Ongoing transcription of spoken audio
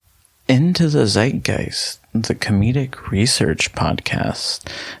Into the Zeitgeist, the comedic research podcast,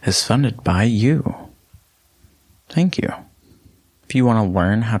 is funded by you. Thank you. If you want to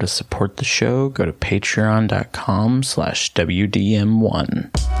learn how to support the show, go to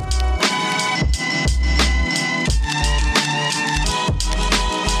patreon.com/WDM1.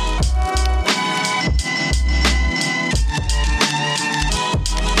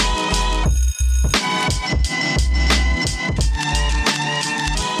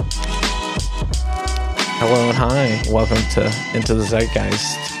 Hello and hi. Welcome to Into the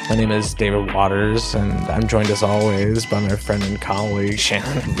Zeitgeist. My name is David Waters, and I'm joined as always by my friend and colleague,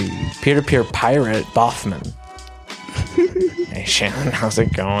 Shannon, the peer-to-peer pirate Boffman. Hey, Shannon, how's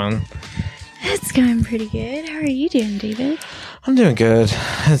it going? It's going pretty good. How are you doing, David? I'm doing good.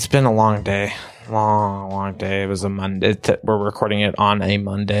 It's been a long day. Long day. It was a Monday. We're recording it on a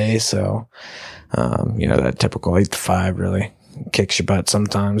Monday, so, that typical 8 to 5 really kicks your butt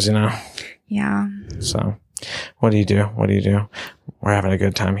sometimes, Yeah. So, what do you do? We're having a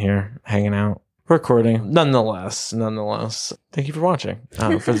good time here, hanging out, recording. Nonetheless, thank you for watching.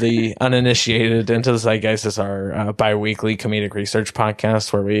 For the uninitiated, Into the Zeitgeist is our bi-weekly comedic research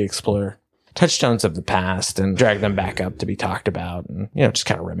podcast where we explore touchstones of the past and drag them back up to be talked about and, just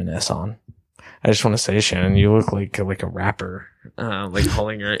kind of reminisce on. I just want to say, Shannon, you look like a rapper.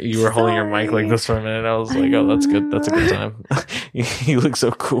 Holding your mic like this for a minute. I was like, oh, that's good. That's a good time. you look so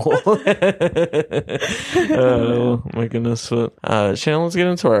cool. Oh my goodness. But, Shannon, let's get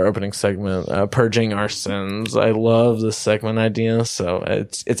into our opening segment, Purging Our Sins. I love this segment idea. So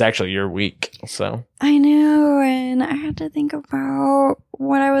it's actually your week. So I know. And I had to think about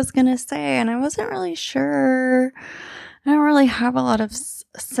what I was going to say, and I wasn't really sure. I don't really have a lot of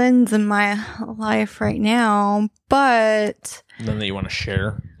sins in my life right now, but none that you want to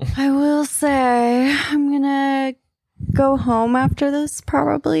share. I will say I'm going to go home after this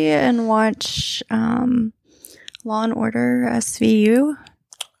probably and watch Law and Order SVU.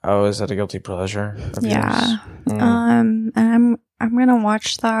 Oh, is that a guilty pleasure? Yeah. And I'm going to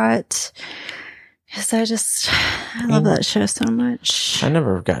watch that because I love that show so much. I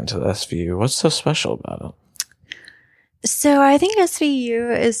never gotten to the SVU. What's so special about it? So I think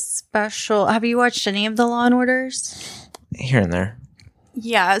SVU is special. Have you watched any of the Law and Orders? Here and there.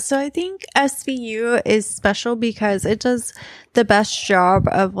 Yeah, so I think SVU is special because it does the best job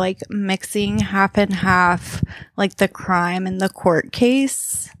of mixing half and half, the crime and the court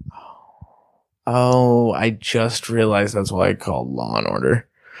case. Oh, I just realized that's why I called Law and Order.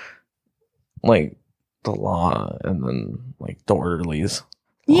 The law and then the orderlies.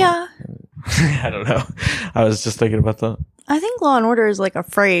 Yeah. I don't know. I was just thinking about that. I think Law and Order is a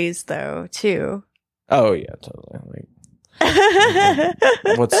phrase though, too. Oh yeah, totally.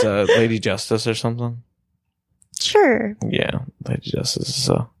 What's Lady Justice or something? Sure. Yeah, Lady Justice is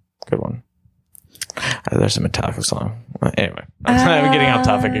a good one. There's a Metallica song. Anyway, I'm getting off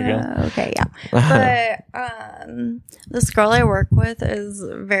topic again. Okay, yeah. But this girl I work with is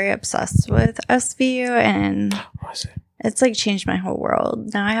very obsessed with SVU, and it's changed my whole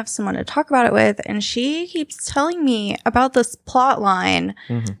world. Now I have someone to talk about it with, and she keeps telling me about this plot line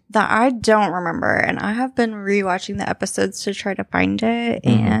that I don't remember. And I have been rewatching the episodes to try to find it,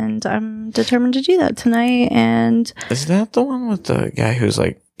 and I'm determined to do that tonight. And is that the one with the guy who's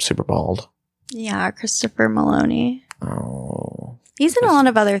super bald? Yeah, Christopher Maloney. Oh. He's in a lot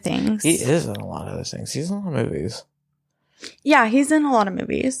of other things. He is in a lot of other things. He's in a lot of movies. Yeah, he's in a lot of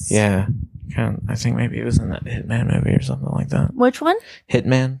movies. Yeah. I think maybe he was in that Hitman movie or something like that. Which one?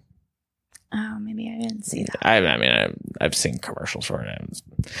 Hitman. Oh, maybe I didn't see that. I've seen commercials for it. I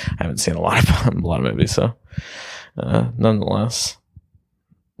haven't seen a lot of movies, so nonetheless.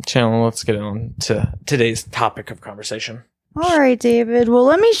 Channel, let's get on to today's topic of conversation. All right, David. Well,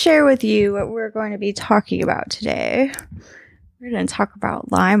 let me share with you what we're going to be talking about today. We're going to talk about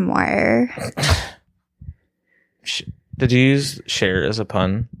LimeWire. Did you use share as a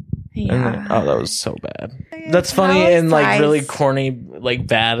pun? Yeah. Oh, that was so bad. That's funny and really corny,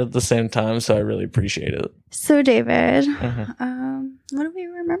 bad at the same time. So I really appreciate it. So, David, what do we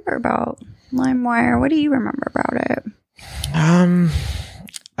remember about LimeWire? What do you remember about it?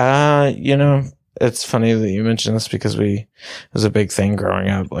 It's funny that you mentioned this because it was a big thing growing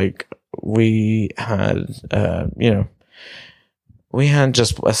up. We had, we had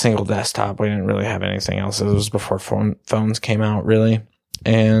just a single desktop. We didn't really have anything else. It was before phones came out, really.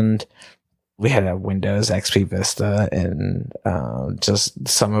 And we had a Windows XP Vista, and just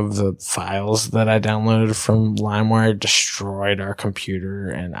some of the files that I downloaded from LimeWire destroyed our computer,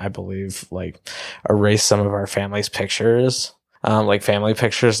 and I believe erased some of our family's pictures. Family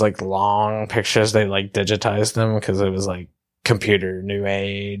pictures, long pictures. They digitized them because it was computer new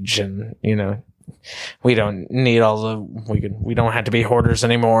age, and we don't need we don't have to be hoarders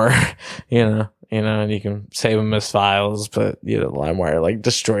anymore, and you can save them as files, but LimeWire like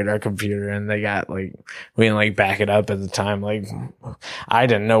destroyed our computer, and they got we didn't like back it up at the time. Like, I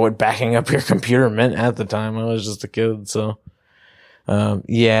didn't know what backing up your computer meant at the time. I was just a kid, so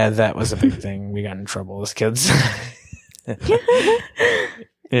that was a big thing. We got in trouble as kids.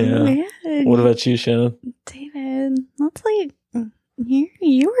 Yeah. What about you, Shannon? David, that's like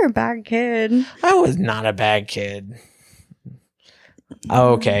you were a bad kid. I was not a bad kid.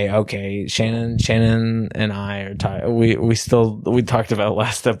 Okay. Shannon and I are we talked about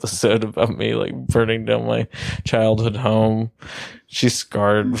last episode about me like burning down my childhood home. She's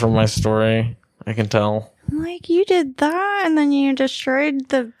scarred from my story. I can tell. Like, you did that, and then you destroyed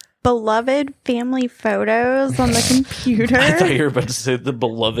the beloved family photos on the computer. I thought you were about to say the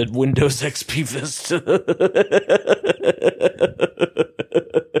beloved Windows XP Vista.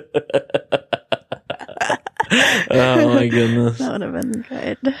 Oh my goodness. That would have been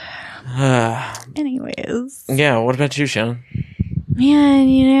good. Anyways. Yeah, what about you, Shannon?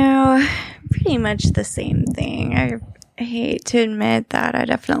 Man, pretty much the same thing. I hate to admit that I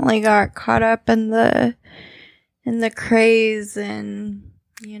definitely got caught up in the craze, and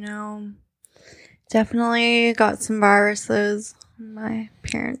definitely got some viruses on my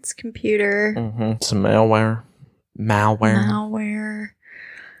parents' computer. Some malware.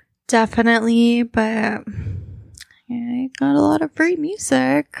 Definitely, but I got a lot of free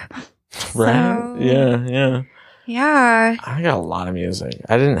music. Right? So, yeah. I got a lot of music.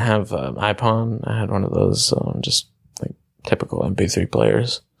 I didn't have iPod. I had one of those just like typical MP3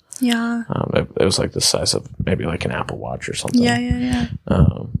 players. Yeah. It was like the size of maybe like an Apple Watch or something. Yeah.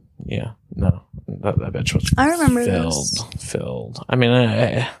 No, that bitch was. I remember filled. I mean,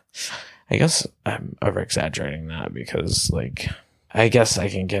 I guess I'm over exaggerating that because I guess I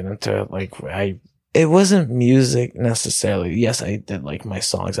can get into it. It wasn't music necessarily. Yes, I did like my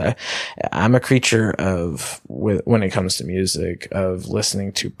songs. I'm a creature of, when it comes to music, of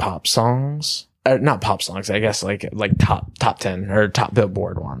listening to pop songs. Not pop songs, I guess like top 10 or top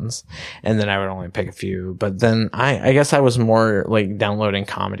Billboard ones. And then I would only pick a few. But then I guess I was more like downloading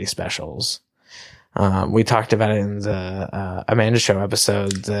comedy specials. We talked about it in the Amanda Show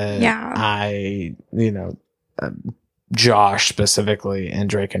episode that Josh specifically, and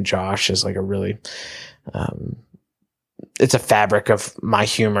Drake and Josh is like a really, it's a fabric of my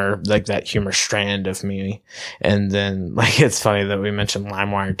humor, like that humor strand of me. And then it's funny that we mentioned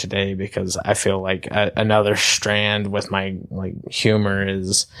LimeWire today, because I feel like another strand with my humor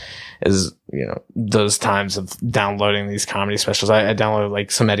is those times of downloading these comedy specials. I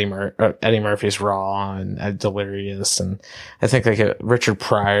downloaded some Eddie Murphy's Raw and Delirious, and I think Richard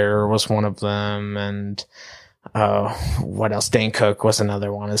Pryor was one of them, and what else? Dane Cook was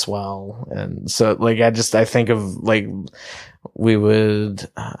another one as well. And so I think of I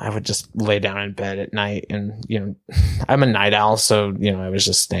would just lay down in bed at night, and I'm a night owl, so I was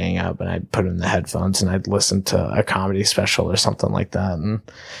just staying up, and I'd put in the headphones and I'd listen to a comedy special or something like that. And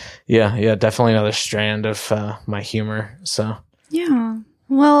yeah, definitely another strand of my humor. So yeah,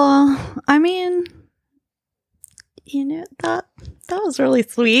 well, I mean, that was really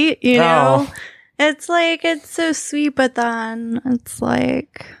sweet. It's it's so sweet, but then it's I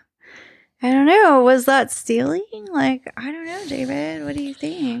don't know. Was that stealing? I don't know, David. What do you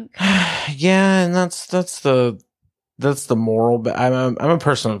think? Yeah, and that's the moral. But I'm a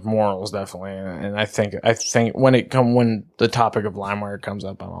person of morals, definitely, and I think when the topic of LimeWire comes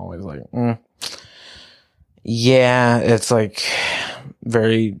up, I'm always yeah, it's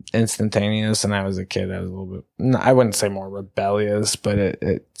very instantaneous. And I was a kid, I was a little bit, I wouldn't say more rebellious, but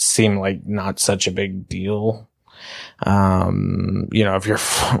it seemed like not such a big deal. If you're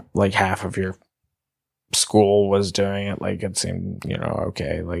half of your school was doing it, it seemed,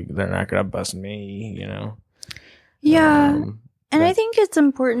 okay, they're not gonna bust me, Yeah. And I think it's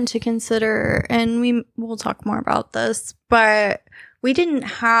important to consider, and we'll talk more about this, but we didn't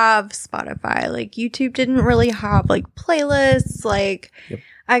have Spotify. YouTube didn't really have playlists. Yep.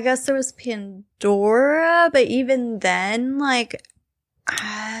 I guess there was Pandora, but even then, that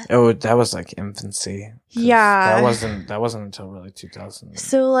was infancy. Yeah. That wasn't until really 2000.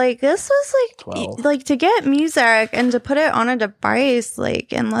 So this was 12. To get music and to put it on a device,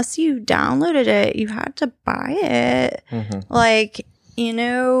 unless you downloaded it, you had to buy it. Mm-hmm.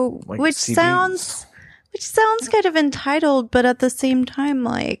 Which CDs. sounds kind of entitled, but at the same time,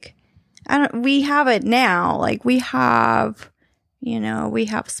 we have it now. We have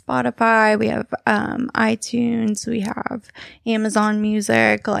Spotify, we have iTunes, we have Amazon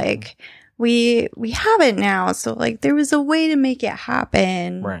Music. we have it now. So like there was a way to make it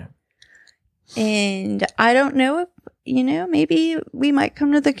happen. Right. And I don't know if, maybe we might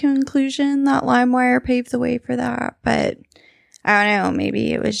come to the conclusion that LimeWire paved the way for that, but I don't know.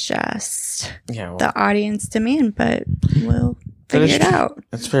 Maybe it was just the audience demand, but we'll figure it out.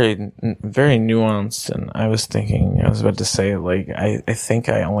 It's very, very nuanced. And I was about to say, like, I think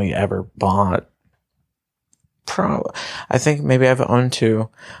I only ever bought I think maybe I've owned two.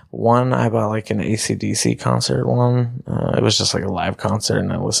 One, I bought like an AC/DC concert one. It was just like a live concert,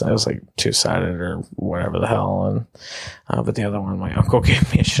 and I was like 2-sided or whatever the hell. And but the other one, my uncle gave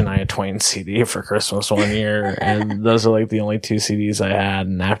me a Shania Twain CD for Christmas one year, and those are like the only two CDs I had.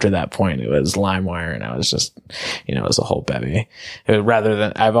 And after that point, it was LimeWire, and I was just, it was a whole bevy. Rather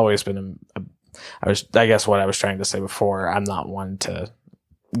than, I've always been I guess what I was trying to say before, I'm not one to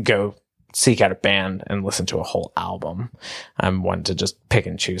go seek out a band and listen to a whole album. I'm one to just pick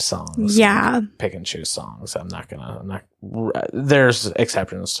and choose songs. Yeah. Pick and choose songs. There's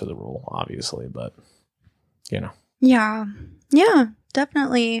exceptions to the rule, obviously, but Yeah. Yeah,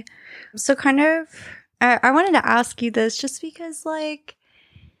 definitely. So kind of, I wanted to ask you this just because like,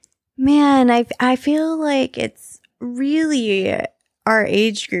 man, I feel like it's really our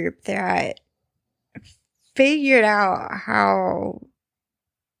age group that figured out how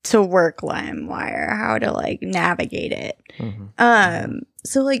to work LimeWire, how to like navigate it. Mm-hmm.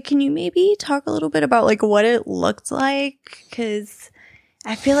 So like, can you maybe talk a little bit about like what it looked like? Because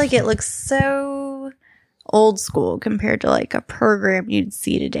I feel like it looks so old school compared to like a program you'd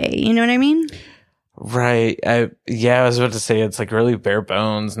see today. You know what I mean? Right. I was about to say it's like really bare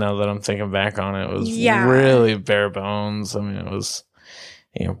bones. Now that I'm thinking back on it, it was really bare bones. I mean, it was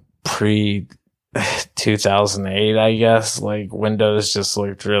pre 2008, I guess. Like Windows just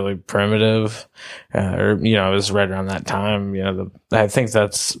looked really primitive, it was right around that time. I think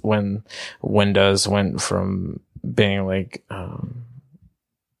that's when Windows went from being like,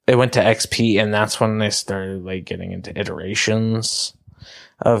 it went to XP, and that's when they started like getting into iterations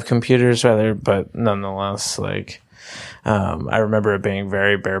of computers, rather. But nonetheless, like, I remember it being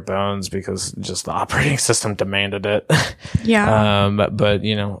very bare bones because just the operating system demanded it. Yeah. But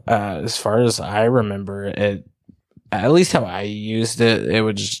as far as I remember it, at least how I used it, it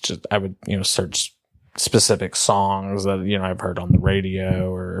would I would search specific songs that I've heard on the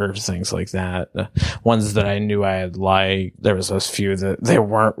radio or things like that. Ones that I knew I had liked. There was those few that they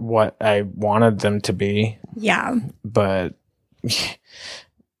weren't what I wanted them to be. Yeah. But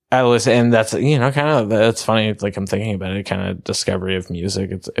I listen, and that's kind of, it's funny. Like I'm thinking about it, kind of discovery of music.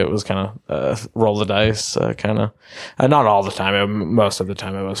 It was kind of roll the dice, kind of. Not all the time. Most of the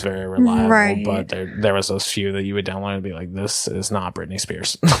time, it was very reliable. Right. But there was those few that you would download and be like, "This is not Britney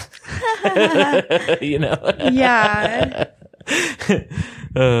Spears." Yeah.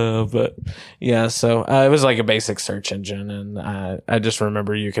 But yeah, so it was like a basic search engine, and I just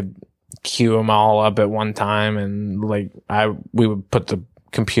remember you could queue them all up at one time, and like we would put the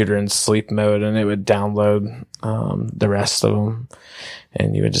computer in sleep mode, and it would download the rest of them,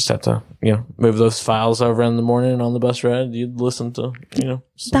 and you would just have to move those files over in the morning on the bus ride. You'd listen to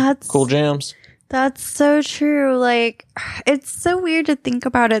some cool jams. That's so true. Like, it's so weird to think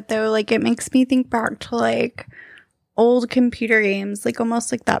about it though. Like, it makes me think back to like old computer games, like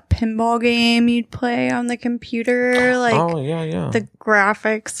almost like that pinball game you'd play on the computer, like the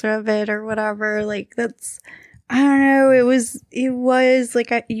graphics of it or whatever. Like, that's, I don't know. It was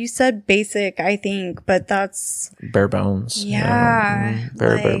like you said basic, I think, but that's bare bones. Yeah.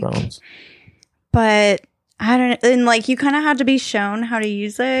 Bare bones. But I don't know. And like you kind of had to be shown how to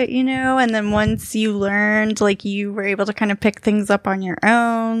use it, and then once you learned, like you were able to kind of pick things up on your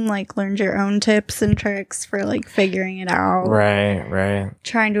own, like learned your own tips and tricks for like figuring it out. Right.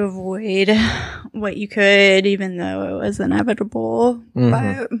 Trying to avoid what you could, even though it was inevitable. Mm-hmm.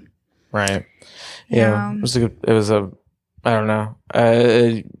 But right. Yeah. It was I don't know.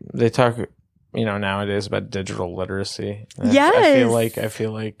 They talk, nowadays about digital literacy. Yes. I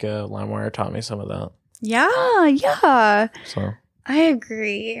feel like LimeWire taught me some of that. Yeah. So I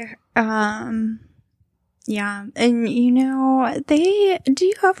agree. Yeah. And do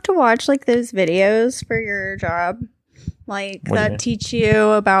you have to watch like those videos for your job? Like that teach you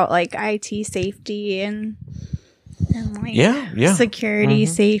about like IT safety and like security,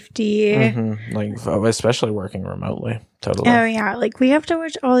 safety. Mm-hmm. Like especially working remotely. Totally. Oh yeah. Like we have to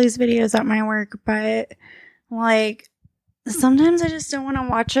watch all these videos at my work, but like sometimes I just don't want to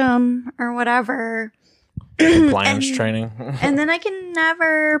watch them or whatever. Compliance training. And then I can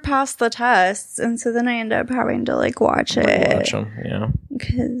never pass the tests. And so then I end up having to like watch it. Watch them, yeah.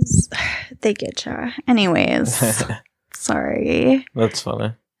 Because they get you. Anyways. Sorry. That's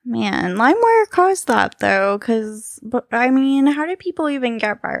funny. Man, LimeWire caused that though, I mean, how did people even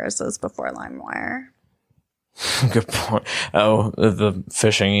get viruses before LimeWire? Good point. Oh, the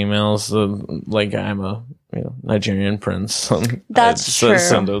phishing emails, like I'm a Nigerian prince. That's true.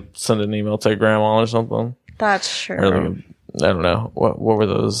 Send an email to grandma or something. That's true. Or like I don't know what were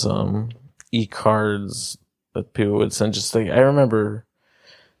those e-cards that people would send. Just like I remember,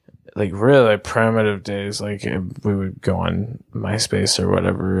 like really primitive days. Like we would go on MySpace or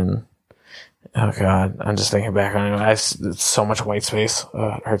whatever, and oh god, I'm just thinking back on it. It's so much white space.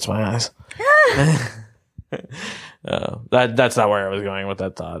 It hurts my eyes. That's not where I was going with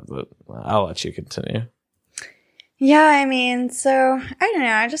that thought, but I'll let you continue. Yeah, I mean, so I don't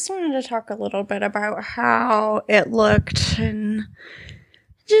know. I just wanted to talk a little bit about how it looked and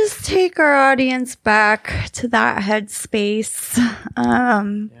just take our audience back to that headspace.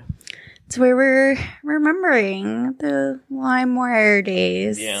 So we were remembering the LimeWire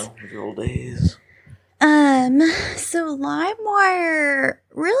days. Yeah, the old days. So LimeWire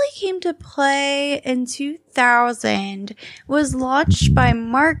really came to play in 2000, was launched by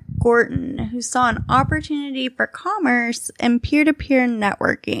Mark Gorton, who saw an opportunity for commerce and peer-to-peer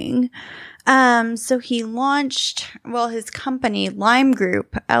networking. So he launched, his company, Lime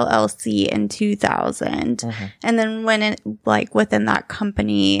Group, LLC, in 2000. Mm-hmm. And then within that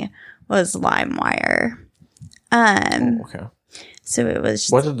company was LimeWire. Okay. So it was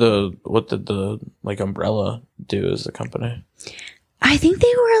just, what did the umbrella do as a company? I think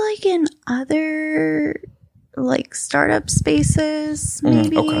they were in other startup spaces,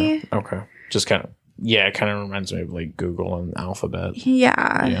 maybe. Okay. Just kind of it kind of reminds me of Google and Alphabet.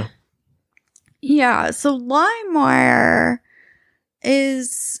 Yeah. So LimeWire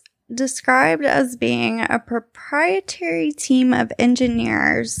is described as being a proprietary team of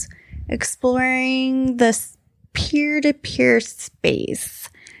engineers exploring this peer-to-peer space.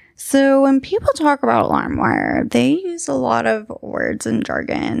 So when people talk about LimeWire, they use a lot of words and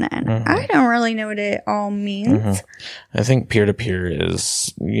jargon, and I don't really know what it all means. I think peer-to-peer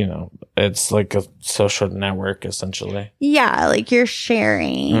is, it's like a social network, essentially. Yeah, you're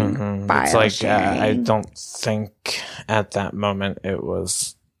sharing. It's sharing. I don't think at that moment it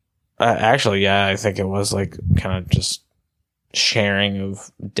was... actually, yeah, I think it was kind of just sharing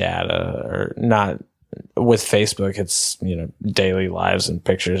of data, or not... With Facebook, it's daily lives and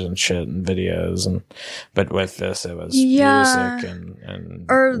pictures and shit and videos, but with this, it was music and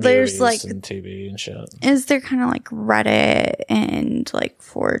or there's and TV and shit. Is there kind of Reddit and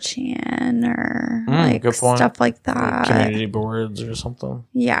 4chan or good point. Stuff like that? Community boards or something.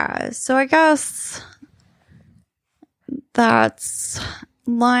 Yeah, so I guess that's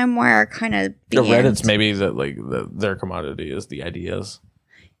LimeWire kind of. The Reddit's maybe that their commodity is the ideas.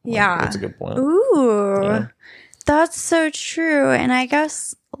 Yeah. That's a good point. Ooh, that's so true. And I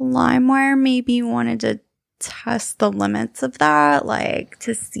guess LimeWire maybe wanted to test the limits of that,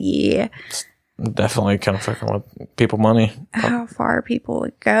 to see. It's definitely kind of fucking with people money. How far people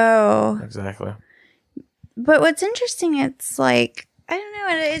would go. Exactly. But what's interesting, it's I don't know,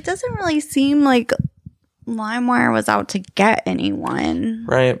 it doesn't really seem like LimeWire was out to get anyone.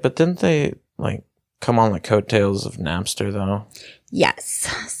 Right, but didn't they, come on the coattails of Napster, though? Yes.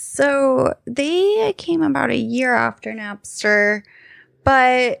 So they came about a year after Napster,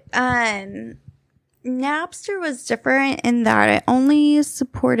 but Napster was different in that it only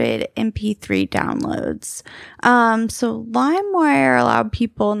supported MP3 downloads. So LimeWire allowed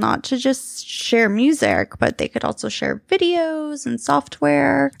people not to just share music, but they could also share videos and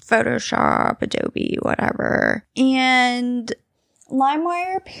software, Photoshop, Adobe, whatever. And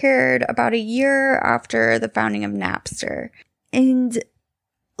LimeWire appeared about a year after the founding of Napster. And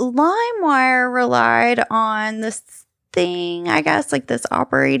LimeWire relied on this thing, I guess, this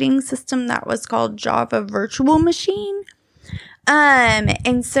operating system that was called Java Virtual Machine.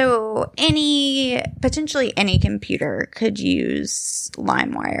 And so potentially any computer could use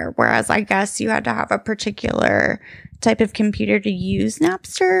LimeWire, whereas I guess you had to have a particular type of computer to use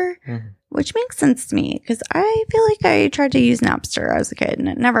Napster. Which makes sense to me, because I feel like I tried to use Napster as a kid, and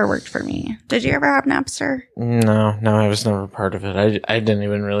it never worked for me. Did you ever have Napster? No, I was never part of it. I didn't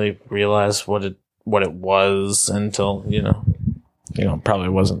even really realize what it was until, probably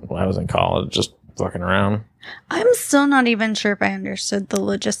wasn't when I was in college, just fucking around. I'm still not even sure if I understood the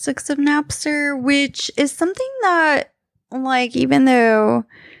logistics of Napster, which is something that, even though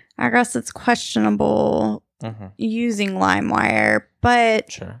I guess it's questionable using LimeWire,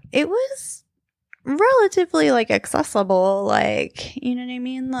 but it was relatively accessible, you know what I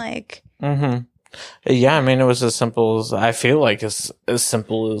mean? Yeah, I mean, it was as simple as, I feel as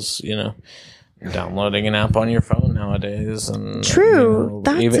simple as, downloading an app on your phone nowadays. And True.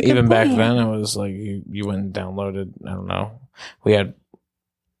 That's even back point. then, it was like you went and downloaded. I don't know. We had.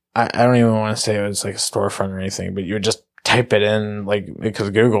 I don't even want to say it was like a storefront or anything, but you would just type it in, like, because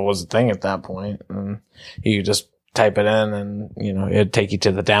Google was a thing at that point, and you could just type it in, and it'd take you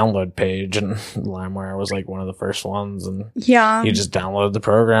to the download page, and LimeWire was like one of the first ones, and you just download the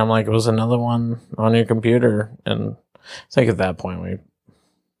program like it was another one on your computer. And I think at that point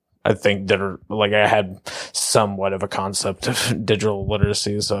I had somewhat of a concept of digital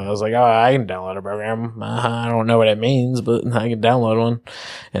literacy, so I was like, oh, I can download a program. I don't know what it means, but I can download one,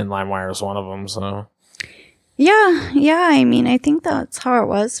 and LimeWire was one of them. So yeah, I mean, I think that's how it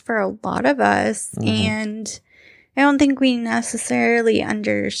was for a lot of us, and I don't think we necessarily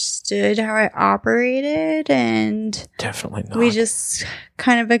understood how it operated, and definitely not. We just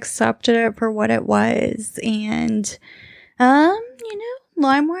kind of accepted it for what it was, and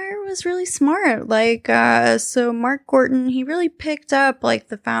LimeWire was really smart. Like, so Mark Gorton, he really picked up like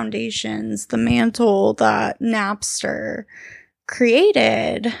the foundations, the mantle that Napster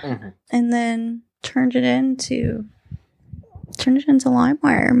created, and then turned it into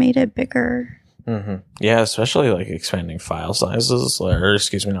LimeWire, made it bigger. Yeah, especially like expanding file sizes, or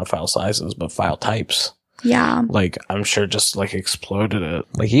excuse me, not file sizes, but file types. Yeah. Like, I'm sure just like exploded it.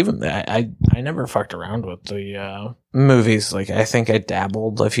 Like, even I never fucked around with the movies. Like, I think I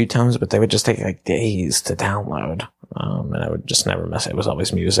dabbled a few times, but they would just take like days to download. And I would just never mess. It was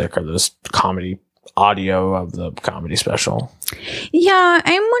always music or this comedy audio of the comedy special. Yeah,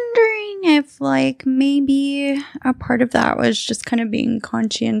 I'm wondering if like maybe a part of that was just kind of being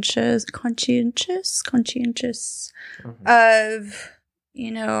conscientious of,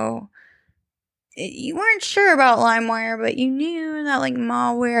 you weren't sure about LimeWire, but you knew that like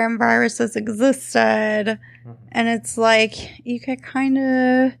malware and viruses existed, and it's like you could kind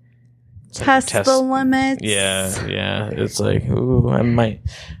of test the limits. Yeah. It's like, ooh, I might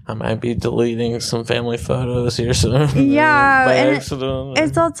be deleting some family photos here soon. Yeah, by and accident.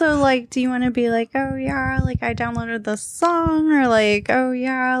 It's also like, do you want to be like, oh yeah, like I downloaded this song, or like, oh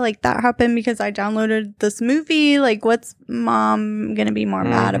yeah, like that happened because I downloaded this movie. Like, what's mom gonna be more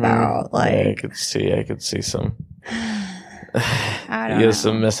mad about? Like, yeah, I could see some. I don't know.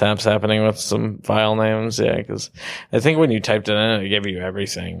 Some mishaps happening with some file names. Yeah, because I think when you typed it in, it gave you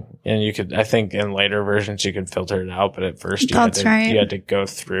everything, and you could. I think in later versions you could filter it out, but at first you had to go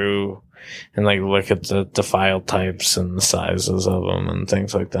through and like look at the file types and the sizes of them and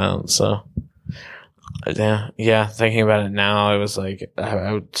things like that. So yeah. Thinking about it now, it was like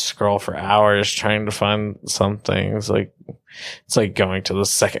I would scroll for hours trying to find something. It's like going to the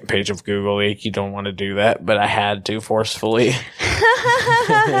second page of Google. Like, you don't want to do that, but I had to forcefully.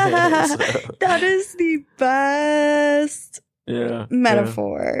 That is the best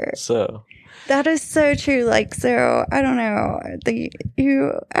metaphor. So that is so true. Like, so I don't know,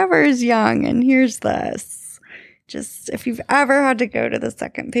 whoever is young and hears this, just if you've ever had to go to the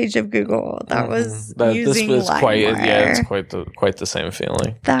second page of Google, that was using this was LimeWire. it's quite the same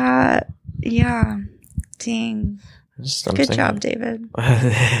feeling. Dang. Good job, David.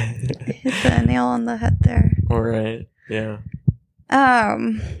 Hit the nail on the head there. All right. Yeah.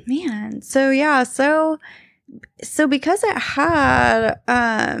 Man. So yeah. So because it had,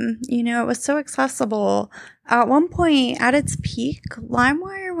 it was so accessible. At one point, at its peak,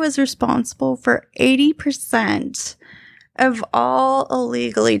 LimeWire was responsible for 80% of all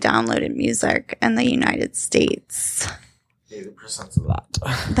illegally downloaded music in the United States. 80% of that.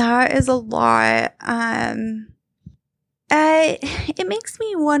 That is a lot. It makes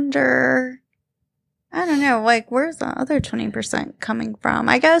me wonder, I don't know, like, where's the other 20% coming from?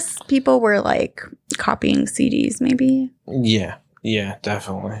 I guess people were, like, copying CDs, maybe. Yeah,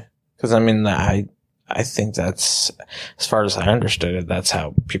 definitely. Because, I mean, I think that's, as far as I understood it, that's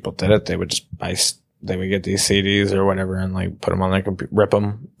how people did it. They would just they would get these CDs or whatever and, like, put them on their computer, rip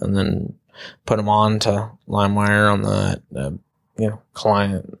them, and then put them on to LimeWire on the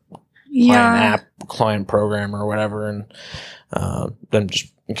client app, client program or whatever, and then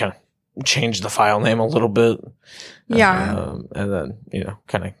just kind of change the file name a little bit. And then,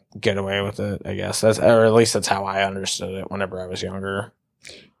 kind of get away with it, I guess. Or at least that's how I understood it whenever I was younger.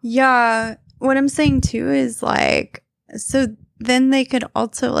 Yeah. What I'm saying too is like, so then they could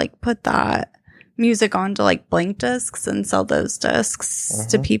also like put that music onto like blank discs and sell those discs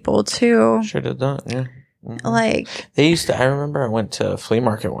to people too. Sure did that, yeah. Like, they used to. I remember I went to a flea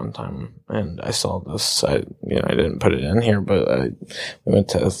market one time and I saw this. I didn't put it in here, but we went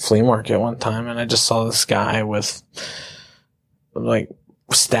to a flea market one time and I just saw this guy with like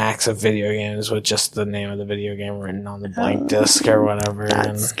stacks of video games with just the name of the video game written on the blank disc or whatever.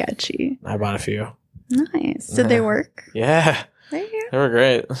 That's sketchy. I bought a few. Nice. Did they work? Yeah. There you They were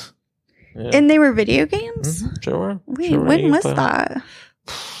great. Yeah. And they were video games? Mm-hmm. Sure were. Wait, Sure were. when You was play them. that?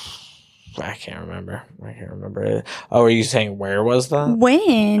 I can't remember. Oh, are you saying where was that?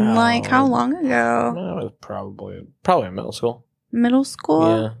 When? Oh. Like, how long ago? No, it was probably in middle school. Middle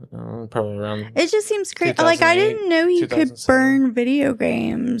school? Yeah, probably around. It just seems crazy. Like, I didn't know you could 2007. burn video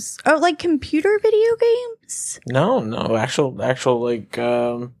games. Oh, like computer video games? No, actual like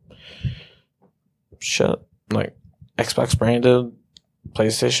shit, like Xbox branded,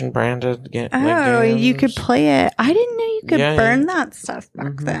 PlayStation branded. Oh, you could games. play it. I didn't know you could Yeah, burn yeah. that stuff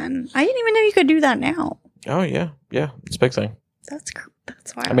back Mhm. then. I didn't even know you could do that now. Oh yeah, it's a big thing. That's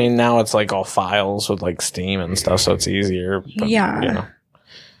why. I mean, now it's like all files with like Steam and stuff, so it's easier. But, Yeah. you know,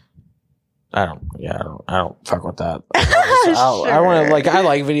 I don't fuck with that. I want to I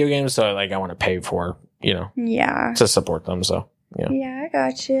like video games, so I want to pay for yeah. to support them. So yeah, Yeah, I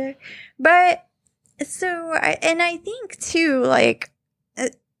got you. But so, I think too, like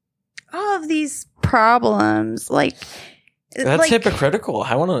all of these problems, like that's hypocritical.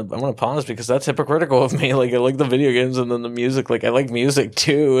 I want to pause because that's hypocritical of me. Like I like the video games and then the music. Like I like music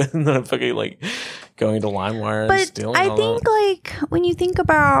too, and then I'm fucking like going to LimeWire and But stealing. I all think that. like when you think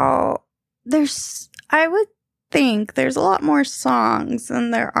about I would think there's a lot more songs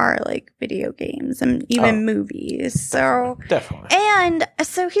than there are like video games and even movies. So definitely. And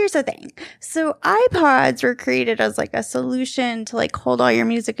so here's the thing. So iPods were created as like a solution to like hold all your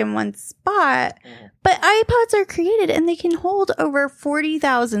music in one spot. But iPods are created and they can hold over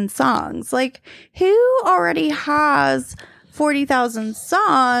 40,000 songs. Like who already has 40,000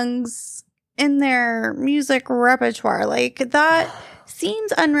 songs in their music repertoire? Like that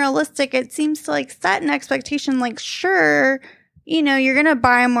seems unrealistic. It seems to like set an expectation like, sure, you're going to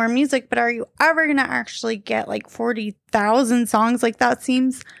buy more music, but are you ever going to actually get like 40,000 songs? Like that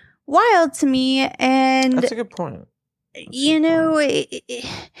seems wild to me. And That's a good point. It's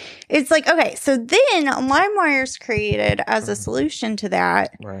like, okay, so then LimeWire's created as a solution to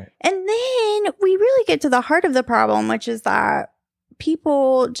that. Right. And then we really get to the heart of the problem, which is that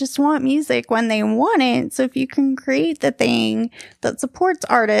people just want music when they want it. So if you can create the thing that supports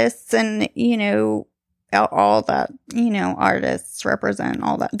artists and, all that, artists represent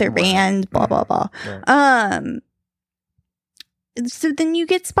all that, their band, blah, blah, blah. Right. So then you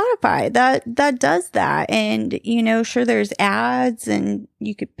get Spotify that does that. And, sure, there's ads and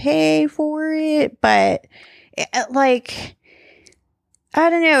you could pay for it, but like,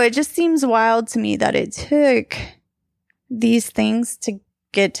 I don't know. It just seems wild to me that it took these things to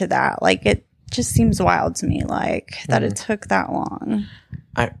get to that. Like, it just seems wild to me, like, that it took that long.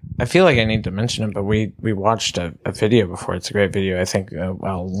 I feel like I need to mention it, but we watched a video before. It's a great video. I think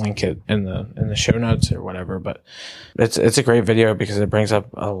I'll link it in the show notes or whatever. But it's a great video because it brings up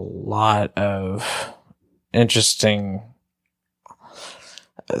a lot of interesting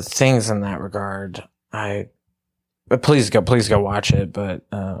things in that regard. But please go watch it. But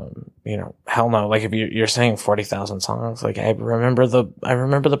hell no. Like if you're saying 40,000 songs, like I remember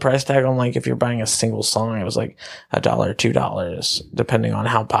the price tag on like if you're buying a single song, it was like $1, $2, depending on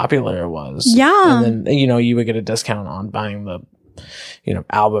how popular it was. Yeah. And then you would get a discount on buying the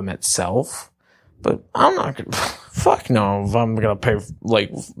album itself. But I'm not gonna. Fuck no! If I'm gonna pay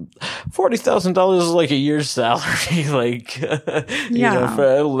like $40,000 like a year's salary, like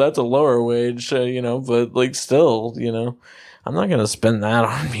that's a lower wage, But like still, I'm not gonna spend that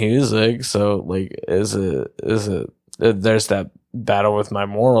on music. So like, is it? There's that battle with my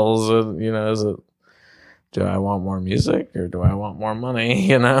morals. Is it? Do I want more music or do I want more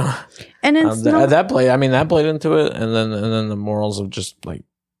money? And it's that played into it, and then the morals of just like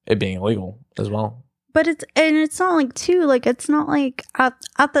it being illegal as well. But it's not like too, like it's not like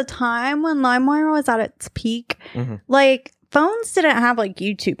at the time when LimeWire was at its peak, like phones didn't have like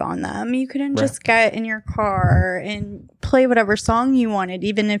YouTube on them. You couldn't just get in your car and play whatever song you wanted,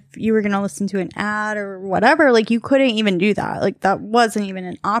 even if you were going to listen to an ad or whatever. Like you couldn't even do that. Like that wasn't even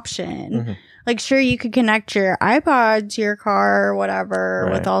an option. Like sure, you could connect your iPod to your car or whatever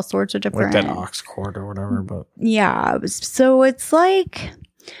with all sorts of different, like that aux cord or whatever. But yeah, so it's like,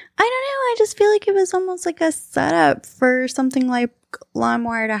 I don't know. I just feel like it was almost like a setup for something like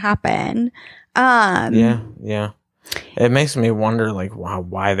LimeWire to happen. Yeah. It makes me wonder, like,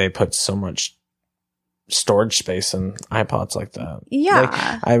 why they put so much storage space in iPods like that. Yeah. Like,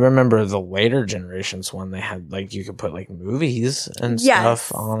 I remember the later generations when they had, like, you could put, like, movies and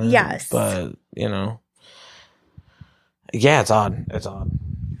stuff on it. Yes. But, yeah, it's odd. It's odd.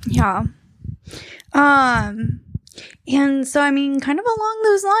 Yeah. And so, I mean, kind of along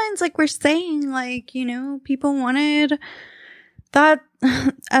those lines, like we're saying, like, you know, people wanted that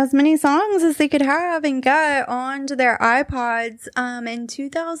as many songs as they could have and get onto their iPods. In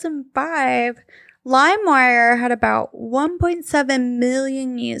 2005, LimeWire had about 1.7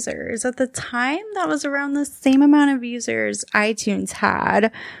 million users. At the time, that was around the same amount of users iTunes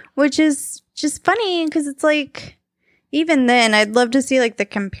had, which is just funny because it's like, even then, I'd love to see like the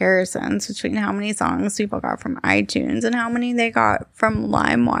comparisons between how many songs people got from iTunes and how many they got from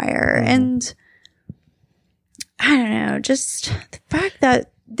LimeWire. Mm-hmm. And I don't know, just the fact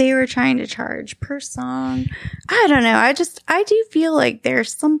that they were trying to charge per song. I don't know. I do feel like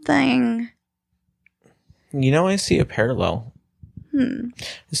there's something. You know, I see a parallel. I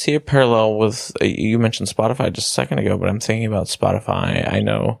see a parallel with, you mentioned Spotify just a second ago, but I'm thinking about Spotify. I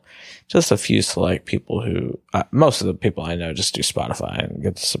know just a few select people who, most of the people I know just do Spotify and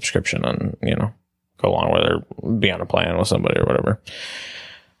get the subscription and, you know, go along with it or be on a plan with somebody or whatever.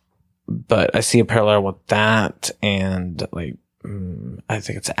 But I see a parallel with that and like, I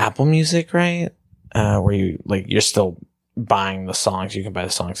think it's Apple Music, right? Where you, like, you're still buying the songs. You can buy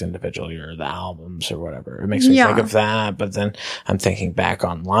the songs individually or the albums or whatever. It makes me think of that. But then I'm thinking back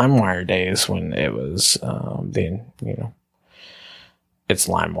on LimeWire days when it was, it's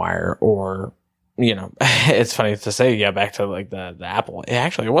LimeWire or, you know, it's funny to say, back to like the Apple.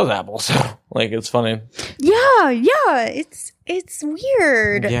 It was Apple. So like, it's funny. Yeah. It's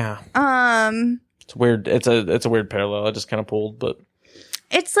weird. Yeah. It's weird. It's a weird parallel. I just kind of pulled, but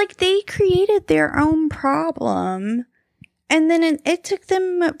it's like they created their own problem. And then it took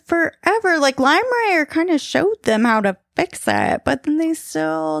them forever. Like, LimeWire kind of showed them how to fix it, but then they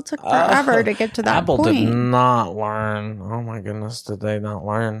still took forever to get to that Apple point. Apple did not learn. Oh my goodness, did they not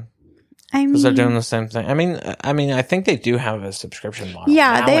learn? I mean, because they're doing the same thing. I mean, I think they do have a subscription model.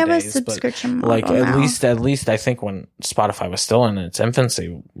 Yeah, nowadays, they have a subscription model. Like now. at least I think when Spotify was still in its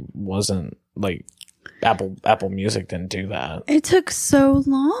infancy, wasn't like Apple Music didn't do that. It took so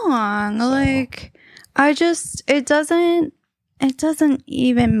long. So. Like, it doesn't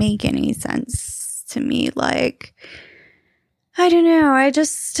even make any sense to me. Like, I don't know. I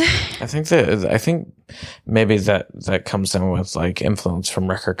think maybe that comes in with like influence from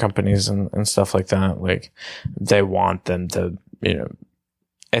record companies and stuff like that. Like, they want them to, you know,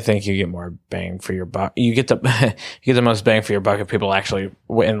 I think you get more bang for your buck. You get the most bang for your buck if people actually,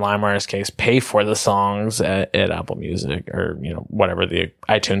 in LimeWire's case, pay for the songs at Apple Music or, you know, whatever, the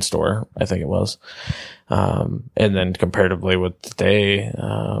iTunes store, I think it was. And then comparatively with today,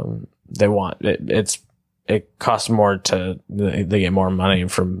 they want it costs more they get more money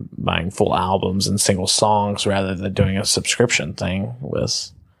from buying full albums and single songs rather than doing a subscription thing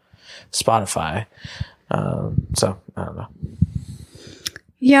with Spotify. So I don't know.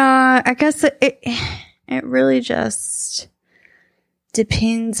 Yeah, I guess it really just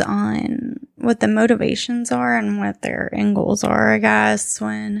depends on what the motivations are and what their end goals are, I guess,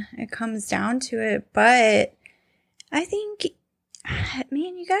 when it comes down to it. But I think,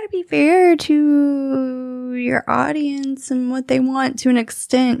 man, you gotta be fair to your audience and what they want to an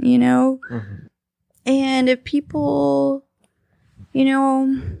extent, you know? Mm-hmm. And if people, you know,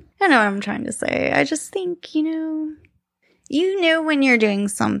 I don't know what I'm trying to say. I just think, you know when you're doing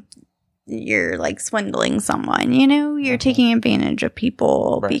you're like swindling someone, you know, you're taking advantage of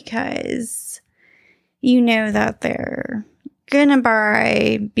people because you know that they're gonna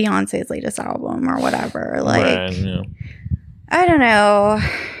buy Beyonce's latest album or whatever. Like, right, yeah. I don't know.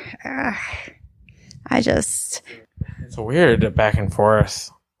 It's weird back and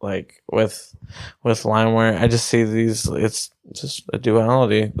forth. Like with LimeWire, I just see it's just a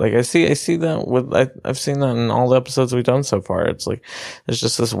duality. Like I see that I've seen that in all the episodes we've done so far. It's like there's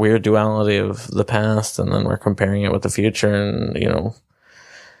just this weird duality of the past, and then we're comparing it with the future, and you know,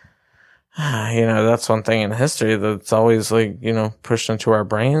 that's one thing in history that's always like, you know, pushed into our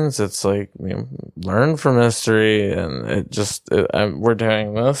brains. It's like, you know, learn from history, and we're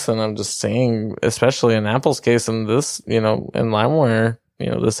doing this, and I'm just seeing, especially in Apple's case, in this, you know, in LimeWire. You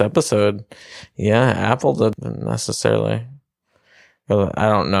know, this episode, Apple didn't necessarily. I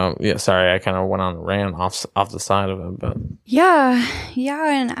don't know. Yeah, sorry, I kind of went on a rant off the side of it, but yeah,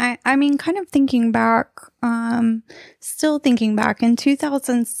 and I mean, kind of thinking back, still thinking back in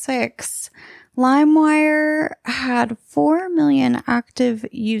 2006, LimeWire had 4 million active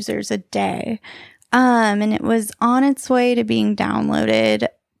users a day, and it was on its way to being downloaded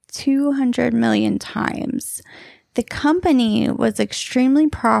 200 million times. The company was extremely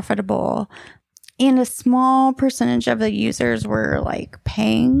profitable, and a small percentage of the users were like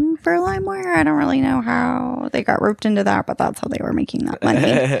paying for LimeWire. I don't really know how they got roped into that, but that's how they were making that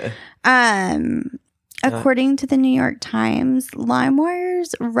money. According to the New York Times,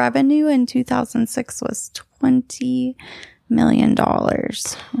 LimeWire's revenue in 2006 was $20 million,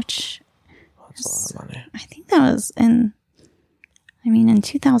 which That's a lot of money. I think that was in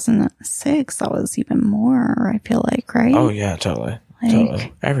 2006, that was even more, I feel like, right? Oh, yeah, totally.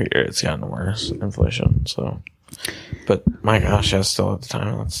 Totally. Every year it's gotten worse, inflation, so. But my gosh, yeah, still at the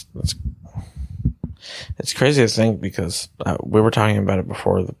time, it's crazy to think because we were talking about it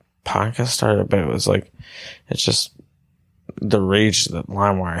before the podcast started, but it was like, it's just the reach that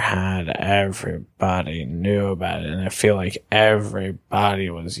LimeWire had. Everybody knew about it, and I feel like everybody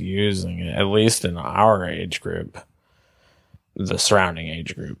was using it, at least in our age group, the surrounding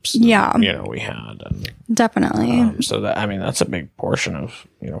age groups. Yeah, that, we had, and, definitely. So that that's a big portion of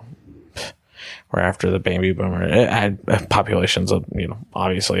we're after the baby boomer. It had populations of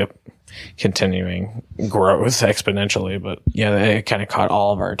obviously continuing growth exponentially, but yeah, it kind of caught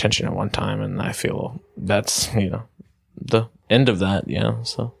all of our attention at one time, and I feel that's the end of that.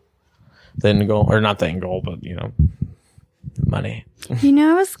 So the end goal, or not the end goal, but money.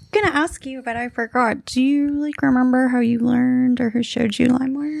 I was gonna ask you, but I forgot. Do you remember how you learned or who showed you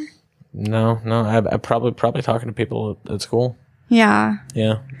LimeWire? No, I probably talking to people at school. Yeah,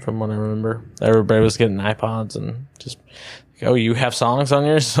 from what I remember, everybody was getting iPods and just. Oh, you have songs on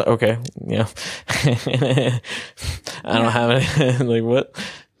yours? Okay, yeah. I don't have any. What?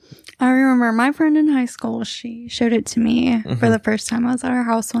 I remember my friend in high school, she showed it to me for the first time. I was at her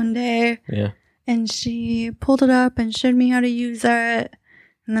house one day. Yeah. And she pulled it up and showed me how to use it.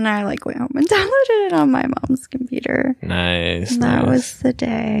 And then I went home and downloaded it on my mom's computer. Nice. And that was the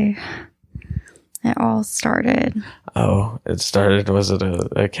day it all started. Oh, it started. Was it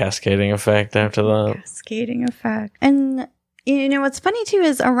a cascading effect after that? Cascading effect. And what's funny too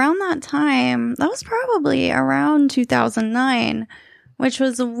is around that time, that was probably around 2009, which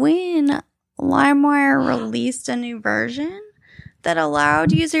was when LimeWire released a new version that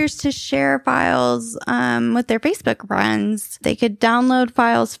allowed users to share files with their Facebook friends. They could download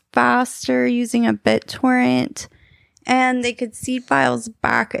files faster using a BitTorrent, and they could seed files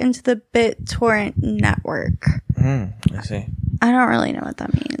back into the BitTorrent network. I see. I don't really know what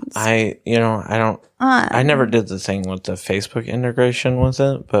that means. I don't. I never did the thing with the Facebook integration with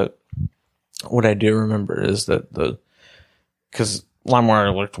it, but what I do remember is that because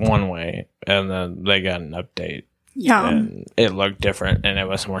LimeWire looked one way, and then they got an update. Yeah. And it looked different, and it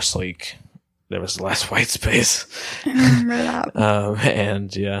was more sleek. There was less white space. I remember that.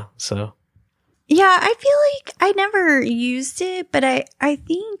 And yeah, so. Yeah, I feel like I never used it, but I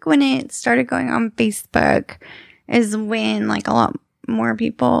think when it started going on Facebook is when a lot more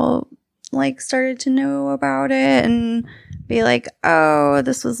people started to know about it and be like, oh,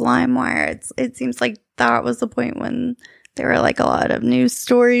 this was LimeWire. It seems like that was the point when there were a lot of news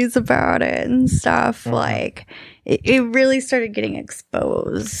stories about it and stuff. It really started getting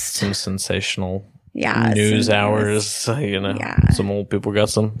exposed. Some sensational news hours. Some old people got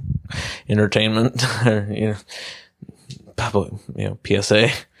some entertainment. Or, public, PSA.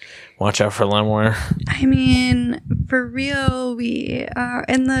 Watch out for LimeWire. I mean, for real, we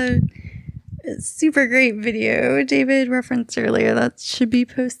in the super great video David referenced earlier that should be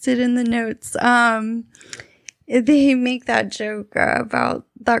posted in the notes. They make that joke about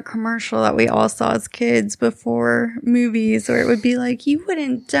that commercial that we all saw as kids before movies, where it would be you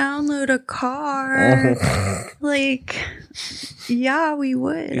wouldn't download a car. Yeah, we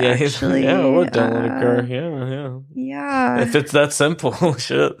would, actually. Yeah, we would download a car. Yeah. If it's that simple,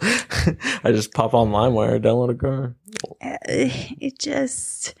 shit. I just pop on LimeWire, download a car. It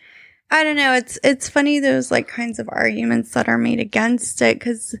just... I don't know. It's funny, those kinds of arguments that are made against it,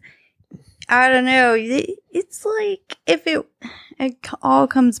 because... I don't know. It's if it all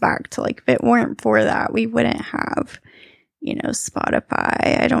comes back to if it weren't for that, we wouldn't have,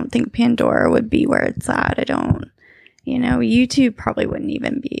 Spotify. I don't think Pandora would be where it's at. I don't, YouTube probably wouldn't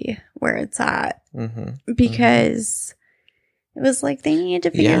even be where it's at because it was they needed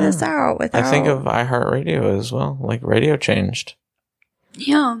to figure this out without. I think of iHeartRadio as well. Radio changed.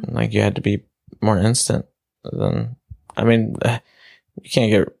 Yeah. You had to be more instant than, you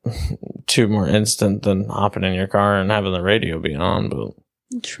can't get too more instant than hopping in your car and having the radio be on, but...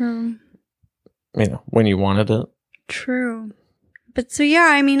 True. When you wanted it. True. But so,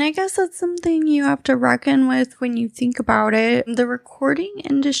 yeah, I guess that's something you have to reckon with when you think about it. The Recording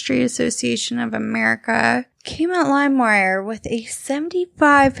Industry Association of America came at LimeWire with a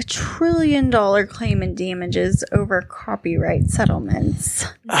 $75 trillion claim in damages over copyright settlements.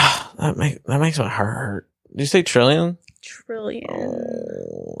 That makes my heart hurt. Did you say trillion? Trillion.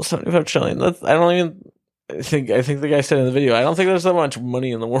 Oh, 75 trillion. I think the guy said in the video, I don't think there's that much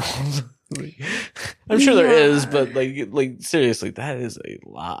money in the world. I'm sure there is, but like seriously, that is a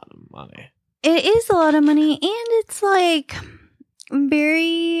lot of money. It is a lot of money, and it's like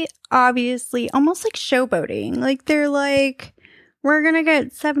very obviously almost like showboating. Like they're like, we're gonna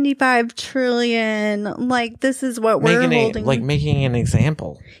get 75 trillion. Like this is what we're holding. Making an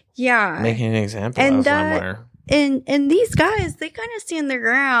example. Yeah, making an example and of LimeWire. And these guys, they kind of stand their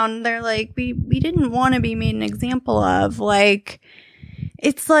ground. They're like, we didn't want to be made an example of. Like,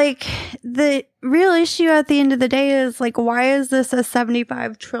 it's like the real issue at the end of the day is like, why is this a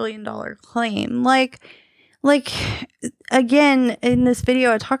 $75 trillion claim? Like again, in this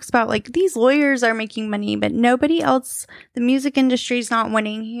video, it talks about like these lawyers are making money, but nobody else, the music industry is not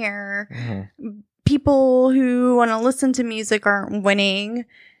winning here. Mm-hmm. People who want to listen to music aren't winning.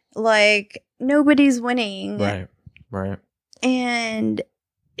 Like, nobody's winning. Right. And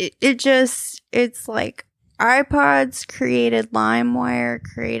it's like iPods created LimeWire,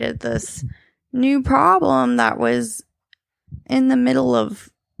 created this new problem that was in the middle of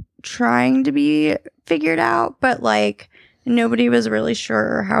trying to be figured out, but like nobody was really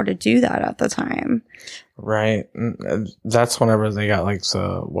sure how to do that at the time. Right. That's whenever they got like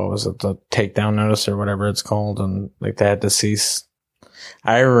the takedown notice or whatever it's called, and like they had to cease.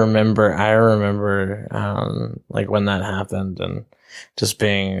 I remember like when that happened, and just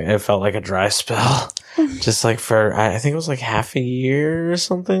it felt like a dry spell, just like for, I think it was like half a year or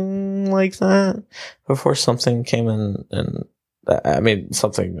something like that before something came in, and I mean,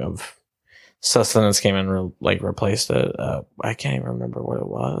 something of sustenance came in, replaced it. I can't even remember what it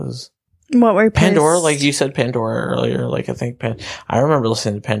was. What were Pandora? Like you said, Pandora earlier. Like I think I remember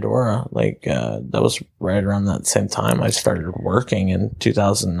listening to Pandora. Like that was right around that same time I started working in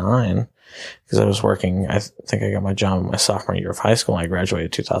 2009, because I was working. I think I got my job in my sophomore year of high school, and I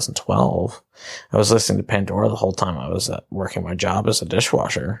graduated 2012. I was listening to Pandora the whole time I was working my job as a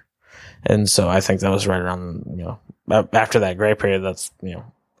dishwasher, and so I think that was right around after that gray period. That's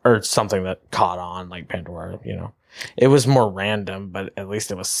or something that caught on, like Pandora. It was more random, but at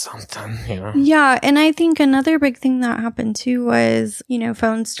least it was something, Yeah, and I think another big thing that happened too was,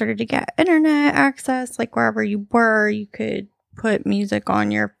 phones started to get internet access. Like wherever you were, you could put music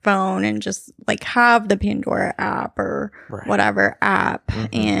on your phone and just like have the Pandora app or whatever app, mm-hmm.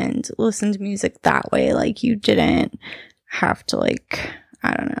 and listen to music that way. Like you didn't have to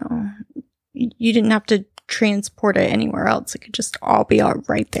I don't know. You didn't have to transport it anywhere else. It could just all be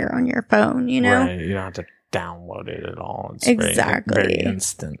right there on your phone, Right. You don't have to download it at all. It's exactly very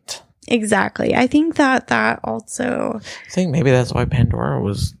instant. Exactly. I think that also, I think maybe that's why Pandora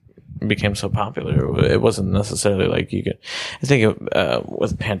became so popular. It wasn't necessarily like you could, I think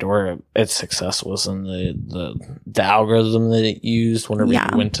with Pandora, its success was in the algorithm that it used. Whenever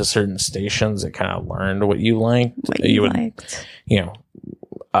you went to certain stations, it kind of learned what you liked. Liked.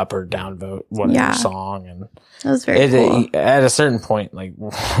 Up or down vote whatever song. And that was very cool. At a certain point, like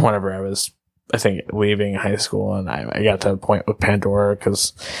whenever I was, I think, leaving high school, and I got to a point with Pandora,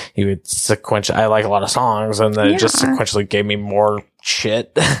 because you would I like a lot of songs, and then it just sequentially gave me more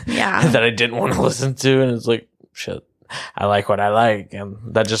shit that I didn't want to listen to, and it's like, shit, I like what I like, and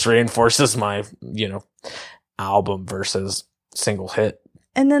that just reinforces my album versus single hit.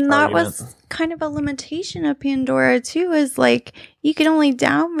 And then that was kind of a limitation of Pandora too, is like you could only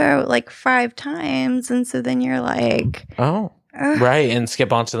downvote like 5 times, and so then you're like, oh. Right, and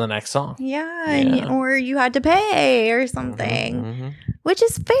skip on to the next song. Yeah. Or you had to pay or something, mm-hmm. which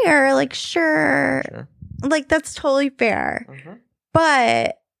is fair. Like, sure. Like, that's totally fair. Mm-hmm.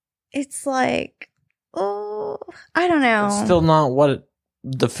 But it's like, oh, I don't know. It's still not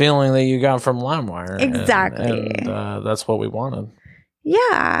the feeling that you got from LimeWire. Exactly. And that's what we wanted.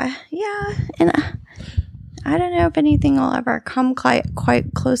 Yeah. And I don't know if anything will ever come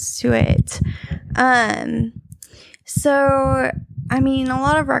quite close to it. So, I mean, a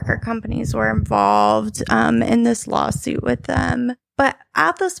lot of record companies were involved in this lawsuit with them. But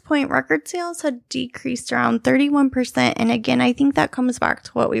at this point, record sales had decreased around 31%. And again, I think that comes back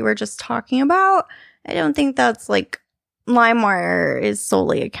to what we were just talking about. I don't think that's like LimeWire is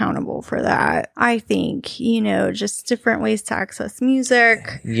solely accountable for that. I think, just different ways to access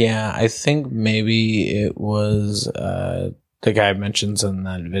music. Yeah, I think maybe it was the guy mentions in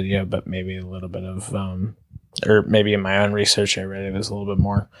that video, but maybe a little bit of... or maybe in my own research, I read it was a little bit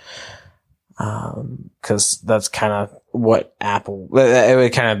more, because that's kind of what Apple,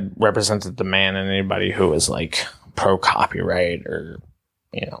 it kind of represented the man, and anybody who was like pro copyright or,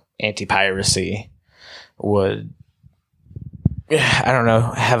 anti-piracy would I don't know,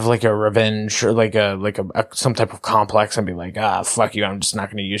 have like a revenge or like a some type of complex and be like, fuck you, I'm just not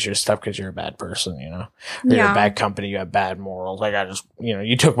going to use your stuff because you're a bad person, you know, or you're a bad company, you have bad morals. Like I just, you know,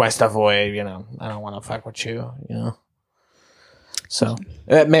 you took my stuff away, you know, I don't want to fuck with you, you know. So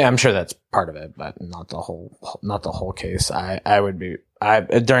I'm sure that's part of it, but not the whole case.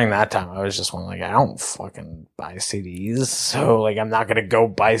 During that time, I was just one like, I don't fucking buy CDs, so like I'm not gonna go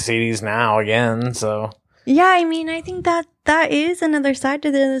buy CDs now again. So yeah, I mean, I think that is another side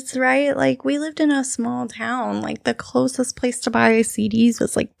to this, right? Like we lived in a small town, like the closest place to buy CDs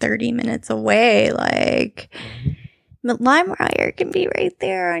was like 30 minutes away, like. But LimeWire can be right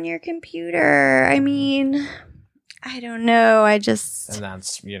there on your computer. I mean, I don't know. And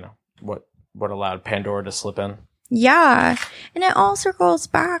that's, you know, what allowed Pandora to slip in. Yeah. And it all circles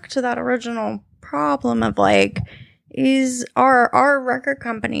back to that original problem of like, is our record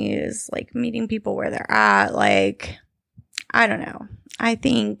companies like meeting people where they're at? Like, I don't know. I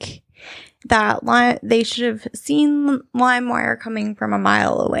think that they should have seen LimeWire coming from a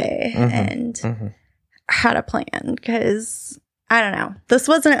mile away and had a plan, because I don't know. This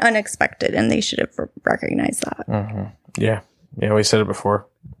wasn't unexpected, and they should have recognized that. Yeah. Yeah, we said it before.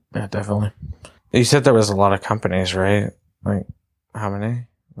 Yeah, definitely. You said there was a lot of companies, right? Like, how many?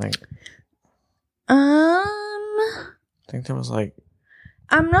 Like, I think there was like,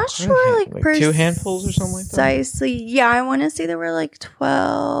 I'm not sure, like 2 handfuls or something like that. Precisely. Yeah, I want to say there were like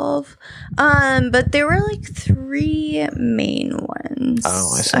 12. But there were like 3 main ones.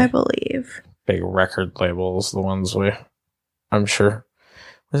 Oh, I see. I believe. Big record labels, the ones I'm sure.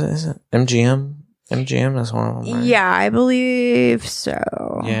 Is it MGM? MGM is one of them, right? Yeah, I believe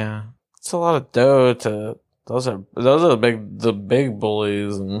so. Yeah. It's a lot of dough to those are the big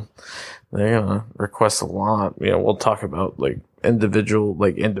bullies, and they're gonna request a lot. You know, we'll talk about like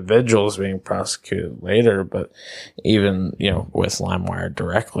individuals being prosecuted later, but even, you know, with LimeWire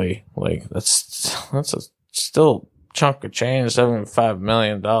directly, like that's a still chunk of change, $75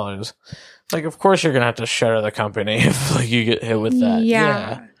 million. Like, of course you're gonna have to shutter the company if like you get hit with that.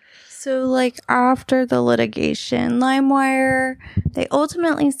 Yeah. So, like, after the litigation, LimeWire, they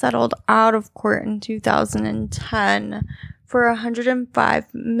ultimately settled out of court in 2010 for $105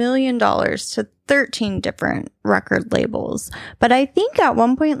 million to 13 different record labels. But I think at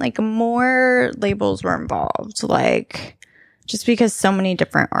one point, like, more labels were involved, like, just because so many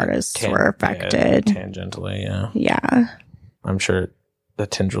different artists were affected. Yeah, tangentially, yeah. Yeah. I'm sure the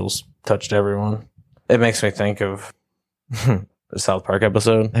tendrils touched everyone. It makes me think of the South Park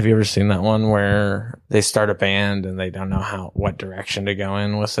episode. Have you ever seen that one where they start a band and they don't know what direction to go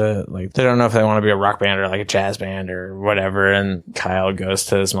in with it? Like, they don't know if they want to be a rock band or like a jazz band or whatever. And Kyle goes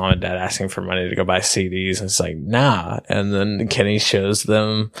to his mom and dad asking for money to go buy CDs. And it's like, nah. And then Kenny shows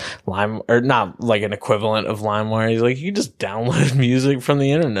them or not like an equivalent of LimeWire. He's like, you just download music from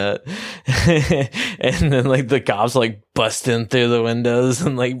the internet. And then like the cops like bust in through the windows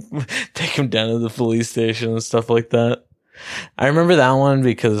and like take him down to the police station and stuff like that. I remember that one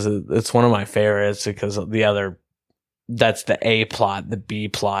because it's one of my favorites, because that's the A plot. The B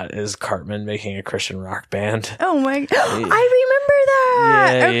plot is Cartman making a Christian rock band. Oh my God. I remember that.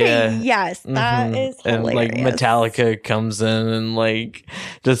 Yeah, okay. yeah. Yes. That is hilarious. And like Metallica comes in and like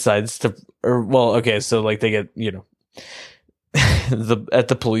decides to, so like they get, you know, at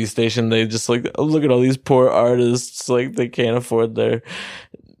the police station, they just like, oh, look at all these poor artists. Like they can't afford their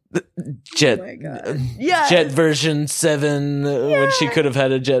Jet version 7 when she could have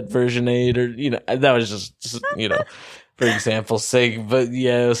had a Jet version 8, or, you know, that was just you know, for example's sake. But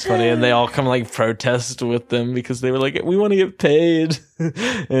yeah, it was funny, and they all come like protest with them because they were like, we want to get paid.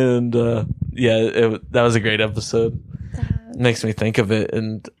 And that was a great episode. Makes me think of it.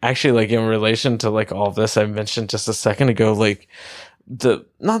 And actually, like, in relation to like all of this I mentioned just a second ago, like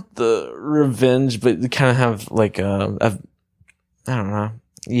not the revenge, but kind of have like I don't know,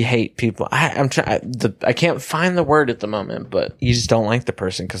 you hate people. I can't find the word at the moment, but you just don't like the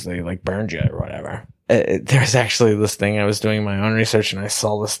person because they like burned you or whatever. There's actually this thing, I was doing my own research and I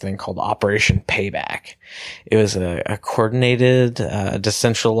saw this thing called Operation Payback. It was a coordinated,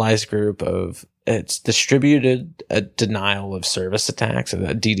 decentralized group of, it's distributed denial of service attacks, a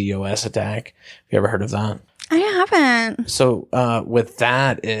DDoS attack. Have you ever heard of that? I haven't. So with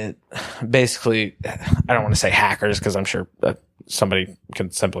that, it basically, I don't want to say hackers because I'm sure that somebody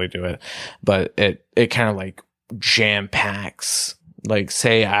can simply do it, but it kind of like jam packs. Like,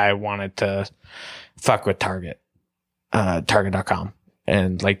 say I wanted to fuck with Target, Target.com,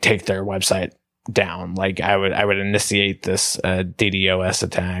 and like take their website down. Like I would initiate this DDoS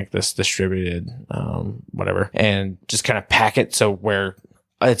attack, this distributed whatever, and just kind of pack it so where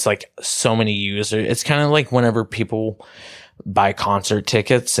it's like so many users. It's kind of like whenever people buy concert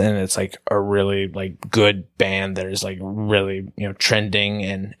tickets and it's like a really like good band that is like really, trending,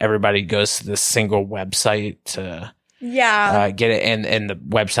 and everybody goes to this single website to get it, and the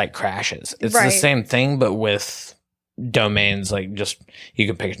website crashes. It's the same thing, but with domains. Like, just you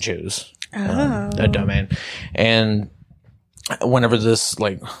can pick and choose a domain. And whenever this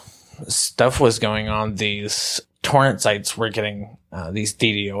like stuff was going on, these torrent sites were getting these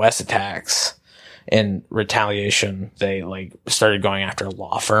DDoS attacks. In retaliation, they like started going after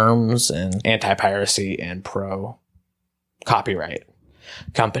law firms and anti-piracy and pro-copyright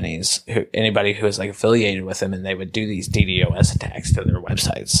companies, anybody who was like affiliated with them, and they would do these DDoS attacks to their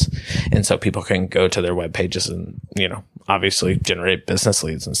websites. And so people can go to their web pages and, obviously generate business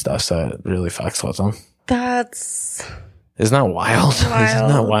leads and stuff. So it really fucks with them. Isn't that wild? Isn't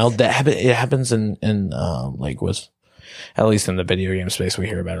that wild? It happens in like with, at least in the video game space, we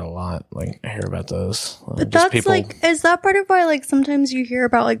hear about it a lot. Like, I hear about those. But that's people, like, is that part of why, like, sometimes you hear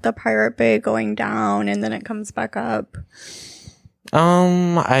about, like, the Pirate Bay going down and then it comes back up?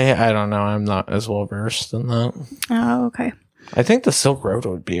 I don't know. I'm not as well versed in that. Oh, okay. I think the Silk Road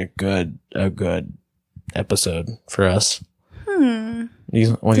would be a good episode for us.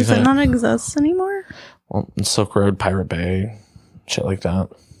 Does it not exist anymore? Well, Silk Road, Pirate Bay, shit like that.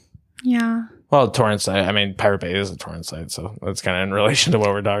 Yeah. Well, torrent site. I mean, Pirate Bay is a torrent site, so that's kind of in relation to what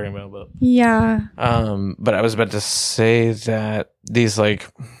we're talking about. But yeah. But I was about to say that these, like,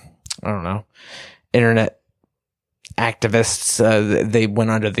 I don't know, internet activists, they went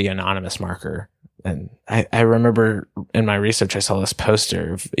under the anonymous marker. And I remember in my research, I saw this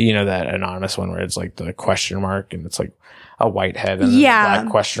poster of, that anonymous one where it's like the question mark and it's like a white head and a black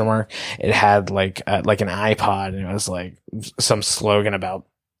question mark. It had like an iPod, and it was like some slogan about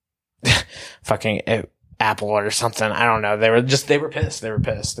fucking Apple or something. I don't know. They were pissed. They were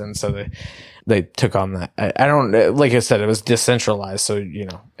pissed. And so they took on that. I don't, like I said, it was decentralized. So,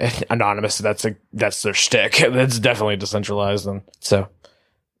 anonymous, that's their shtick. It's definitely decentralized. And so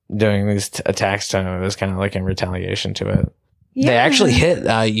doing these attacks to them, it was kind of like in retaliation to it. Yeah. They actually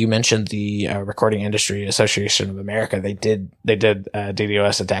hit, you mentioned the Recording Industry Association of America. They did a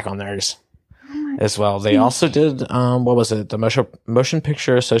DDoS attack on theirs as well. They also did, what was it? The Motion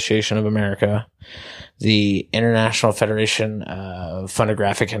Picture Association of America, the International Federation of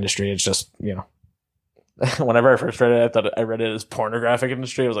Phonographic Industry. It's just, whenever I first read it, I thought I read it as pornographic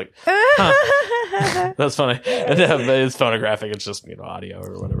industry. I was like, huh, that's funny. It's phonographic. It's just, audio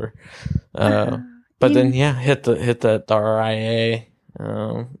or whatever. But then, hit the RIA.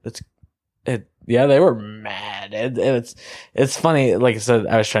 They were mad. It's funny. Like I said,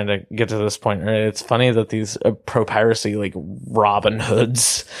 I was trying to get to this point. Right? It's funny that these pro-piracy, like Robin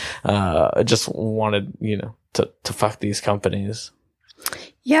Hoods, just wanted, to fuck these companies.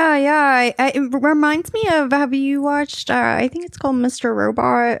 Yeah. It reminds me of, have you watched, I think it's called Mr.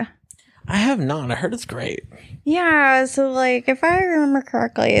 Robot? I have not. I heard it's great. Yeah, so, like, if I remember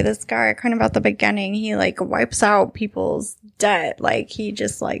correctly, this guy, kind of at the beginning, he, like, wipes out people's debt. Like, he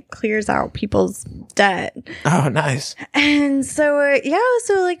just, like, clears out people's debt. Oh, nice. And so,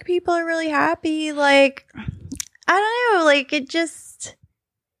 so, like, people are really happy. Like, I don't know, like, it just,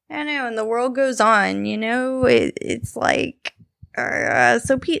 I don't know, and the world goes on, it's like,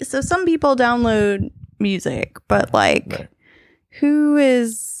 so some people download music, but, like, who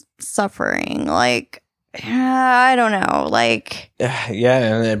is suffering? Like, I don't know. Like,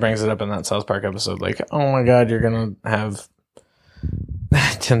 yeah, and it brings it up in that South Park episode. Like, oh my God, you're gonna have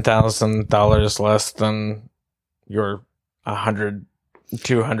 $10,000 less than your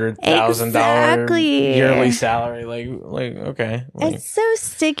 $200,000 yearly salary. Like, okay. Like, it's so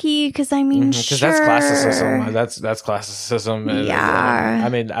sticky because I mean, because that's classicism. That's classicism. Yeah. I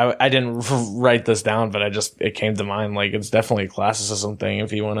mean, I didn't write this down, but it came to mind. Like, it's definitely a classicism thing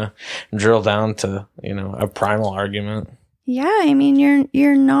if you want to drill down to, a primal argument. Yeah, I mean,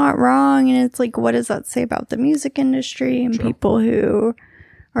 you're not wrong, and it's like, what does that say about the music industry and people who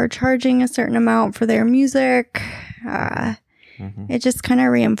are charging a certain amount for their music? It just kind of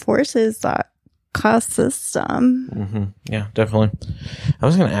reinforces that class system. Yeah, definitely. I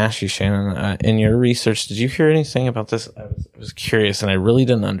was going to ask you, Shannon, in your research, did you hear anything about this? I was curious, and I really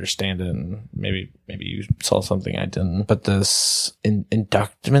didn't understand it. And maybe you saw something I didn't. But this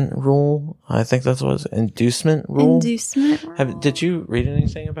inducement rule, I think that's what it was. Inducement rule. Did you read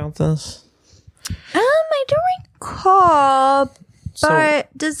anything about this? I don't recall.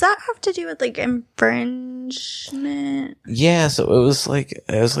 But does that have to do with like infringement? Yeah, so it was like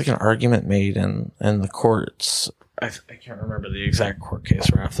an argument made in the courts. I can't remember the exact court case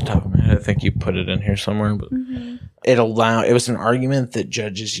right off the top of my head. I think you put it in here somewhere, but it was an argument that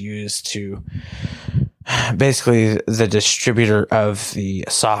judges use to basically the distributor of the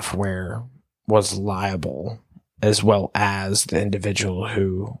software was liable, as well as the individual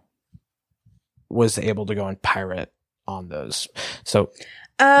who was able to go and pirate on those. So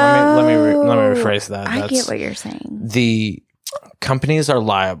let me rephrase that. I get what you're saying. The companies are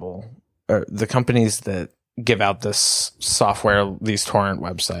liable, or the companies that give out this software, these torrent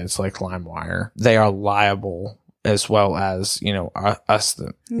websites like LimeWire, they are liable, as well as, us,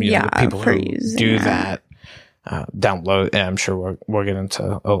 the people who do that. Download, and I'm sure we'll get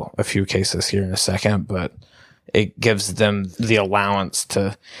into a few cases here in a second, but it gives them the allowance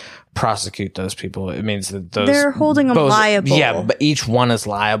to prosecute those people. It means that they're holding them liable. Yeah, but each one is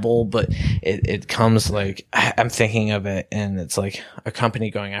liable, but it comes like, I'm thinking of it, and it's like a company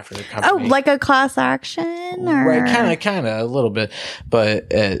going after the company. Oh, like a class action? Or? Right, kind of, a little bit. But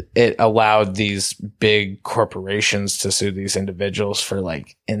it allowed these big corporations to sue these individuals for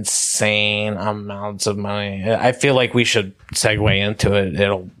like insane amounts of money. I feel like we should segue into it.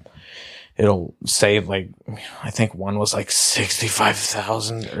 It'll save, like, I think one was like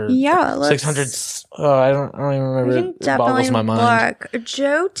 65,000 or 600. I don't even remember. It boggles my mind.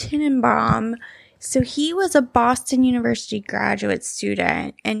 Joe Tenenbaum. So he was a Boston University graduate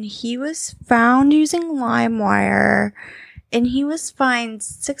student, and he was found using LimeWire, and he was fined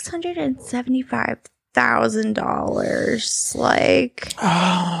 $675,000. Like,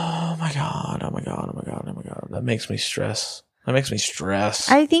 oh my god! That makes me stress. I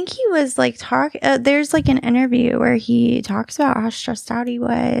think he was like there's like an interview where he talks about how stressed out he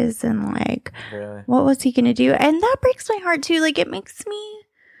was, and like, really? What was he gonna do? And that breaks my heart too. Like, it makes me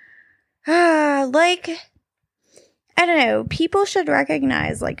like, I don't know, people should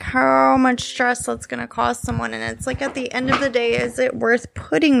recognize like how much stress that's gonna cause someone, and it's like, at the end of the day, is it worth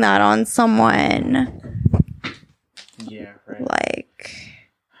putting that on someone? Yeah, right. Like,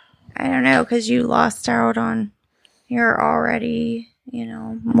 I don't know, because you lost out on your already,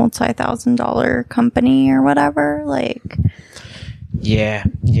 multi-$1,000 company or whatever. Like, yeah,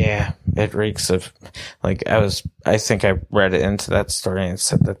 it reeks of, like, I think I read it into that story and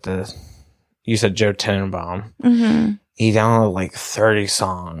said that you said Joe Tenenbaum. Mm-hmm. He downloaded like 30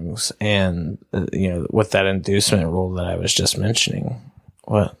 songs, and with that inducement rule that I was just mentioning.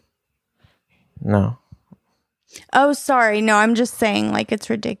 What? No. Oh, sorry. No, I'm just saying, like, it's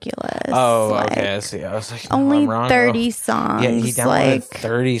ridiculous. Oh, like, okay. I see. I was like, no, only I'm wrong. 30 songs. Yeah, he downloaded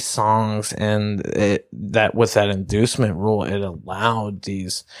 30 songs, and with that inducement rule, it allowed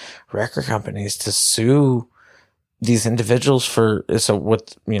these record companies to sue these individuals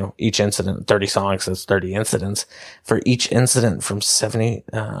each incident, 30 songs, that's 30 incidents, for each incident from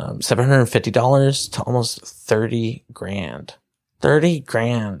 $750 to almost 30 grand. 30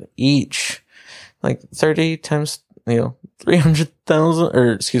 grand each. Like 30 times, 300,000,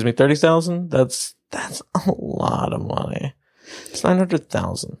 or excuse me, 30,000. That's a lot of money. It's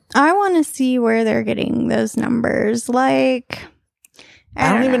 900,000. I want to see where they're getting those numbers. Like,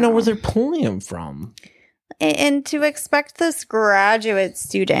 I don't even know where they're pulling them from. And to expect this graduate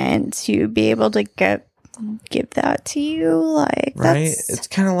student to be able to give that to you, like, right? It's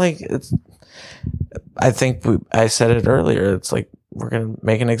kind of like, I think I said it earlier. It's like, we're going to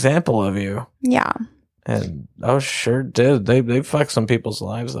make an example of you. Yeah. And sure did. They fucked some people's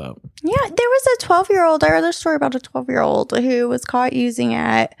lives up. Yeah, there was a 12-year-old. I read a story about a 12-year-old who was caught using it.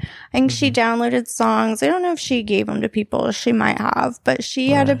 I think she downloaded songs. I don't know if she gave them to people. She might have, but she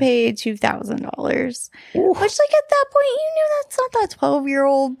had to pay $2,000. Which, like, at that point, you knew that's not that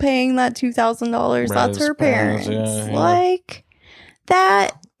 12-year-old paying that $2,000. That's her parents. Yeah. Like,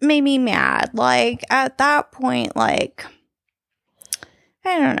 that made me mad. Like, at that point, like,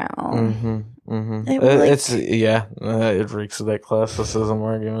 I don't know. Mm-hmm. It reeks of that classicism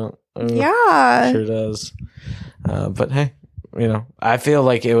argument. Yeah, sure does. But hey, I feel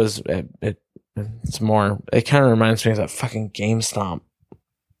like it's more. It kind of reminds me of that fucking GameStop,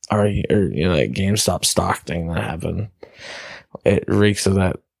 or that GameStop stock thing that happened. It reeks of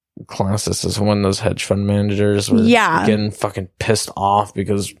that classicism when those hedge fund managers were getting fucking pissed off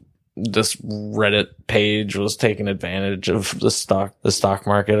because this Reddit page was taking advantage of the stock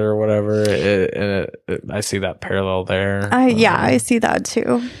market or whatever. I see that parallel there. I see that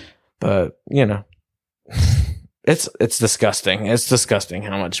too. But it's disgusting. It's disgusting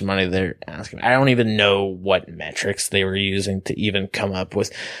how much money they're asking. I don't even know what metrics they were using to even come up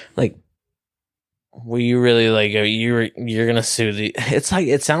with, like, will you really, like, you're gonna sue the, it's like,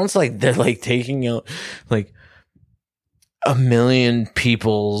 it sounds like they're like taking out like 1 million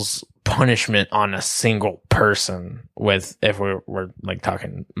people's punishment on a single person, with, if we're like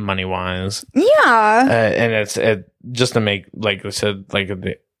talking money wise. Yeah. And it's just to make, like I said, like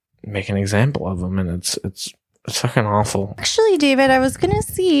make an example of them, and it's fucking awful. Actually, David, I was gonna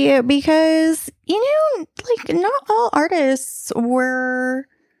see, because like not all artists were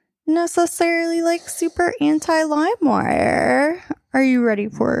necessarily like super anti LimeWire. Are you ready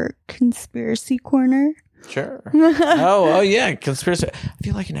for Conspiracy Corner? Sure. oh yeah, conspiracy. I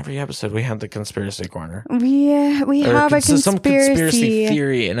feel like in every episode we have the conspiracy corner. We have some conspiracy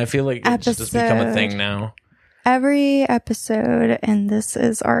theory, and I feel like it's just become a thing now. Every episode, and this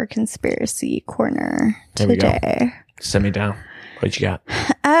is our Conspiracy Corner today. Send me down. What you got?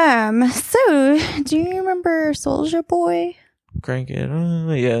 So do you remember Soulja Boy? Crank it.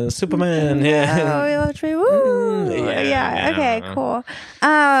 Oh, yeah. Superman. Yeah. Okay, cool.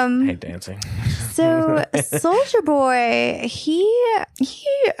 I hate dancing. So Soulja Boy, he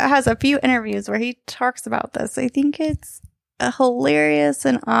has a few interviews where he talks about this. I think it's hilarious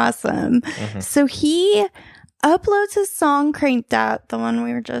and awesome. Mm-hmm. So he uploads his song Crank That, the one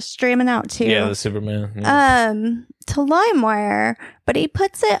we were just streaming out to. Yeah, the Superman. Yeah. To LimeWire, but he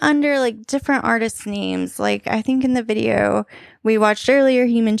puts it under like different artist names. Like I think in the video we watched earlier,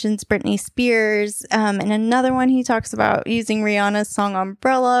 he mentions Britney Spears. And another one he talks about using Rihanna's song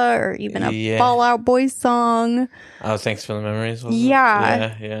Umbrella, or even a Fall Out Boy song. Oh, Thanks for the Memories.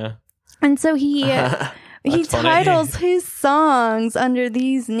 Yeah. And so he titles his songs under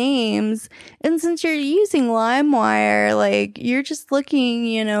these names. And since you're using LimeWire, like, you're just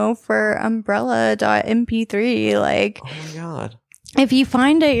looking, for umbrella.mp3. Like, oh my God. If you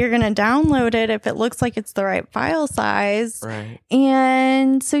find it, you're going to download it if it looks like it's the right file size. Right.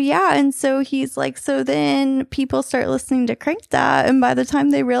 And so, and so he's like, so then people start listening to Crank That. And by the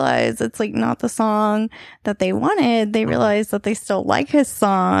time they realize it's like not the song that they wanted, they realize that they still like his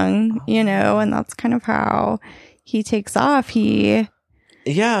song, and that's kind of how he takes off. Yeah,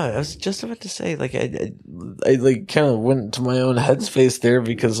 I was just about to say, like, I like kind of went to my own headspace there,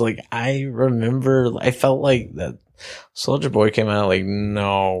 because like I remember, I felt like that Soulja Boy came out like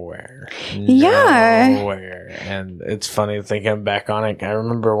nowhere. And it's funny thinking back on it. I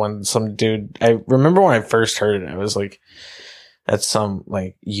remember when when I first heard it, I was like at some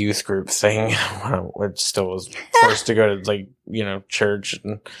like youth group thing when I still was forced to go to like, church.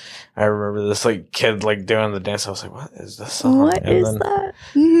 And I remember this like kid like doing the dance. I was like, what is this song? What is that?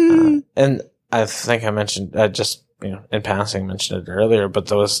 Mm-hmm. And I think I mentioned, just, in passing mentioned it earlier, but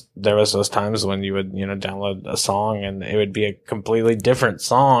there was those times when you would, download a song and it would be a completely different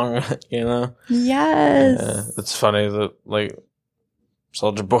song, Yes. It's funny that like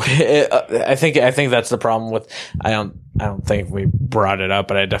Soulja Boy, I think that's the problem with, I don't think we brought it up,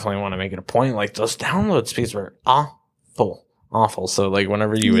 but I definitely want to make it a point. Like those download speeds were awful. So like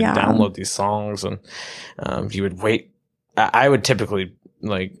whenever you would download these songs and, you would wait, I would typically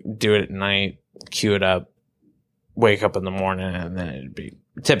like do it at night, queue it up, wake up in the morning, and then it'd be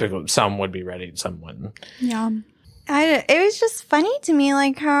typical. Some would be ready, some wouldn't. Yeah. It was just funny to me,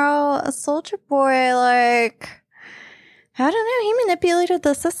 like how a Soulja Boy, like, I don't know, he manipulated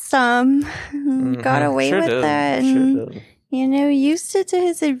the system, got away with it, and, used it to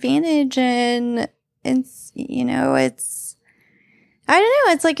his advantage. And it's, I don't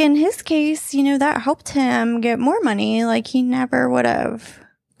know, it's like in his case, that helped him get more money. Like he never would have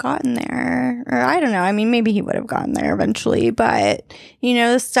gotten there, or I don't know. I mean, maybe he would have gotten there eventually, but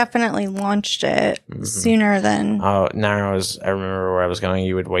this definitely launched it sooner than. Oh, now I remember where I was going.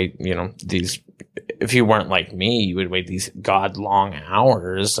 You would wait, these. If you weren't like me, you would wait these god long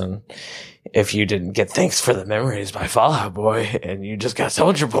hours, and if you didn't get Thanks for the Memories by Fall Out Boy, and you just got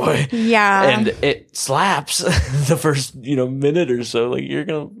Soulja Boy, and it slaps the first minute or so, like you're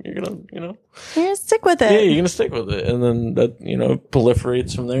gonna stick with it. Yeah, you're gonna stick with it, and then that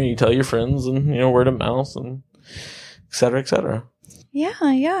proliferates from there. You tell your friends, and word of mouth, and et cetera, et cetera. Yeah.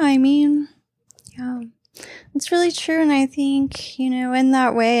 I mean, yeah. It's really true. And I think, in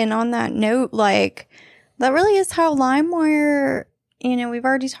that way and on that note, like, that really is how LimeWire, we've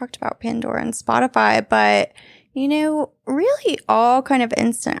already talked about Pandora and Spotify, but, really all kind of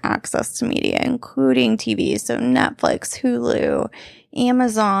instant access to media, including TV. So Netflix, Hulu,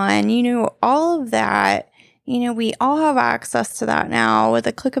 Amazon, all of that. We all have access to that now with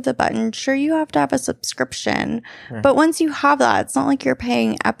a click of the button. Sure, you have to have a subscription, but once you have that, it's not like you're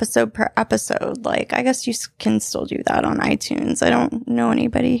paying episode per episode. Like, I guess you can still do that on iTunes. I don't know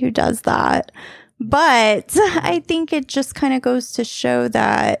anybody who does that, but I think it just kind of goes to show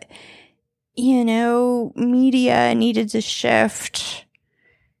that, media needed to shift,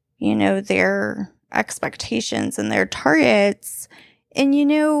 their expectations and their targets. And,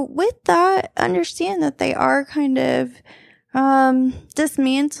 with that, understand that they are kind of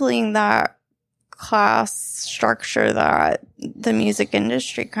dismantling that class structure that the music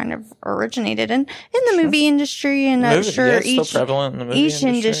industry kind of originated in the movie industry, and I'm sure each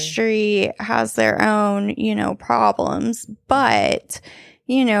industry has their own, problems, but,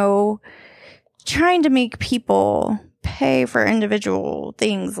 trying to make people pay for individual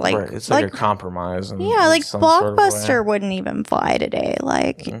things it's like a compromise. Like Blockbuster wouldn't even fly today.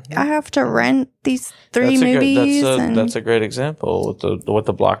 Like I have to rent these 3 movies. That's a great example with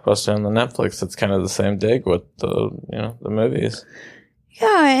the Blockbuster and the Netflix. It's kind of the same dig with the the movies.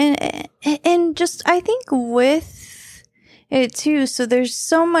 Yeah, and just I think with it too. So there's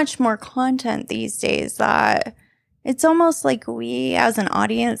so much more content these days that it's almost like we as an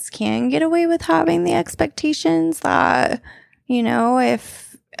audience can get away with having the expectations that,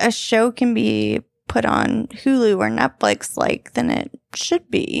 if a show can be put on Hulu or Netflix, then it should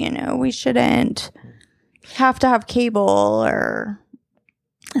be, we shouldn't have to have cable or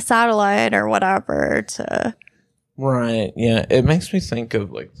a satellite or whatever to. Right. Yeah. It makes me think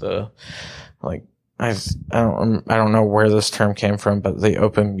of I don't know where this term came from, but the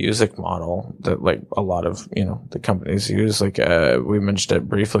open music model that a lot of, the companies use, we mentioned it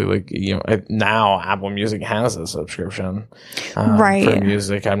briefly, now Apple Music has a subscription, right, for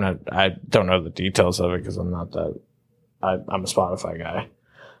music. I don't know the details of it because I'm not that, I'm a Spotify guy,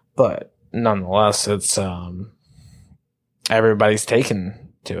 but nonetheless, it's, everybody's taken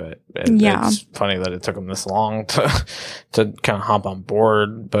to it. It's funny that it took them this long to kind of hop on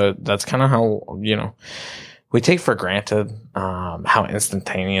board, but that's kind of how, we take for granted how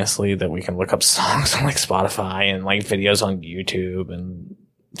instantaneously that we can look up songs on Spotify and videos on YouTube and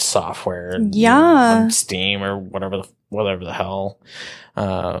software, on Steam or whatever the hell.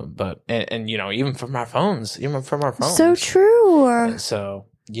 But even from our phones, So true. And so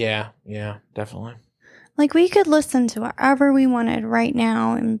yeah, definitely. We could listen to whatever we wanted right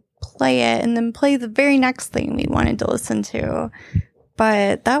now and play it and then play the very next thing we wanted to listen to.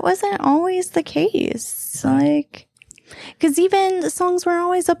 But that wasn't always the case. Because even the songs weren't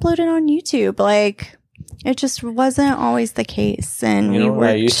always uploaded on YouTube. It just wasn't always the case. And what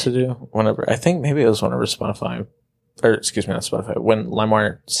I used to do whenever, I think maybe it was whenever Spotify, or excuse me, not Spotify, when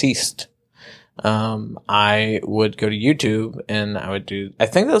LimeWire ceased. I would go to YouTube and I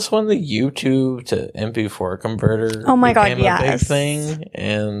think that's when the YouTube to MP4 converter became a big thing.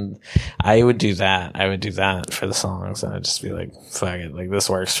 And I would do that. For the songs, and I'd just be like, fuck it, this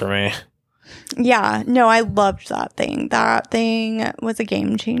works for me. Yeah, no, I loved that thing. That thing was a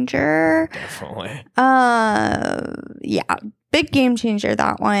game changer. Definitely. Yeah, big game changer,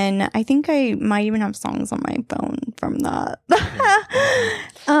 that one. I think I might even have songs on my phone from that.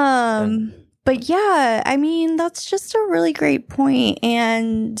 But yeah, I mean, that's just a really great point.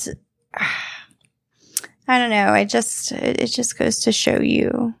 And I don't know. It just goes to show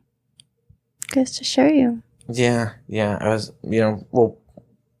you. Yeah. I was, we'll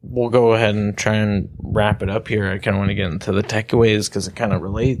go ahead and try and wrap it up here. I kind of want to get into the takeaways because it kind of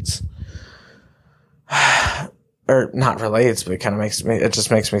relates. Or not relates, but it just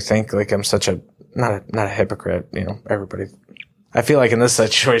makes me think I'm such not a hypocrite, everybody. I feel like in this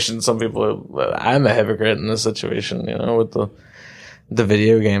situation, some people, I'm a hypocrite in this situation, with the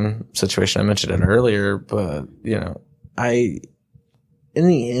video game situation. I mentioned it earlier, but, in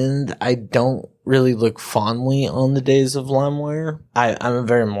the end, I don't really look fondly on the days of LimeWire. I'm a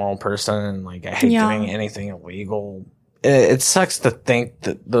very moral person, and I hate doing anything illegal. It sucks to think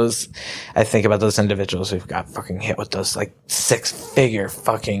that I think about those individuals who've got fucking hit with those 6-figure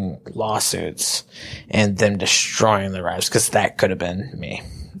fucking lawsuits and them destroying their lives, because that could have been me.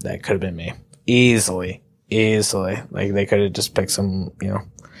 Easily. They could have just picked some,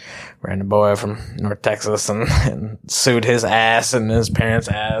 random boy from North Texas and sued his ass and his parents'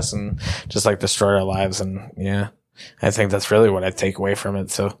 ass and just destroyed our lives. And yeah. I think that's really what I take away from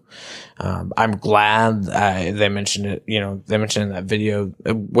it. So, I'm glad, they mentioned it, they mentioned in that video,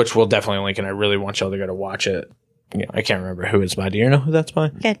 which we'll definitely link, and I really want y'all to go to watch it. I can't remember who it's by. Do you know who that's by?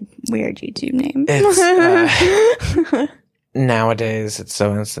 Good weird YouTube name. It's, nowadays it's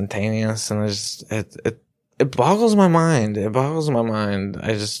so instantaneous, and it boggles my mind.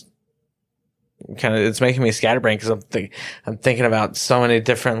 I just it's making me scatterbrained because I'm thinking about so many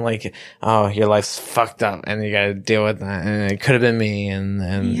different your life's fucked up and you gotta deal with that, and it could have been me, and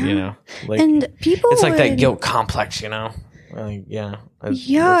and people, it's that guilt complex, That's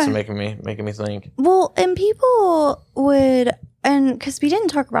making me think. Well, and people would, and because we didn't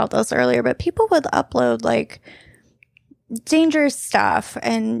talk about this earlier, but people would upload dangerous stuff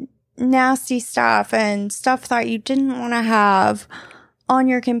and nasty stuff and stuff that you didn't want to have on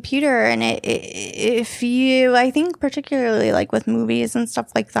your computer, and if you, I think particularly like with movies and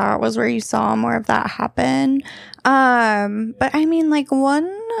stuff like that was where you saw more of that happen. But I mean, like one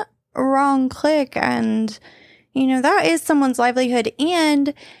wrong click and, you know, that is someone's livelihood.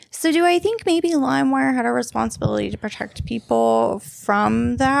 And so do I think maybe LimeWire had a responsibility to protect people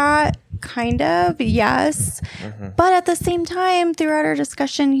from that? Kind of, yes. Mm-hmm. But at the same time, throughout our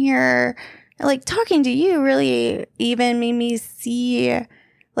discussion here, like talking to you really even made me see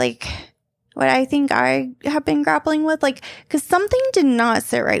like what I think I have been grappling with, like, because something did not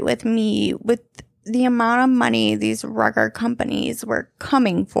sit right with me with the amount of money these record companies were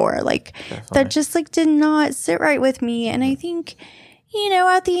coming for. Like, definitely. That just like did not sit right with me. And I think, you know,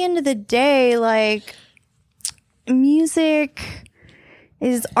 at the end of the day, like, music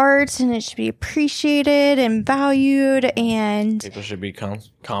is art and it should be appreciated and valued, and people should be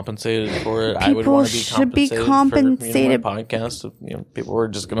compensated for it. I would want to be compensated for, you know, my podcast. You know, people were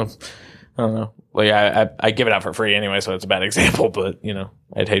just gonna, I don't know. Like I give it out for free anyway, so it's a bad example. But you know,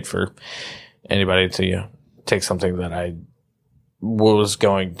 I'd hate for anybody to, you know, take something that I was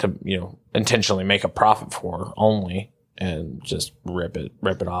going to, you know, intentionally make a profit for only and just rip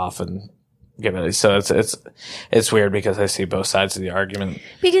it off and give it. So it's weird because I see both sides of the argument.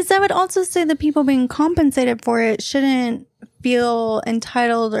 Because I would also say that people being compensated for it shouldn't feel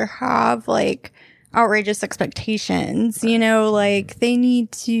entitled or have like outrageous expectations. Right. You know, like they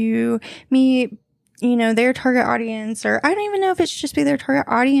need to meet, you know, their target audience, or I don't even know if it should just be their target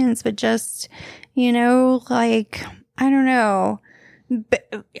audience, but just, you know, like, I don't know.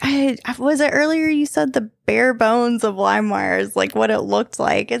 Was it earlier you said the bare bones of LimeWire is like what it looked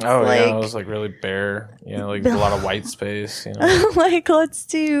like? It's like, yeah, it was like really bare, you know, like a lot of white space, you know. Like, let's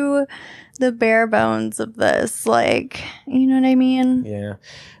do the bare bones of this, like, you know what I mean? Yeah.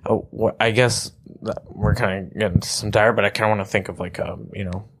 Oh, well, I guess we're kind of getting some dire, but I kind of want to think of like you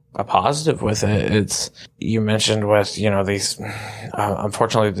know, a positive with it. It's, you mentioned with, you know, these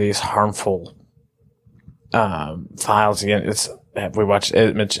unfortunately these harmful files. Again, we watched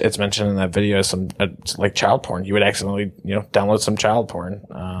it, it's mentioned in that video some like child porn. You would accidentally, you know, download some child porn.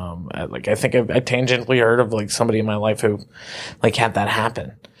 Like I think I tangentially heard of like somebody in my life who like had that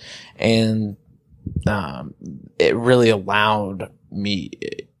happen, and it really allowed me,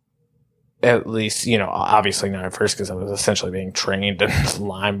 at least, you know, obviously not at first because I was essentially being trained in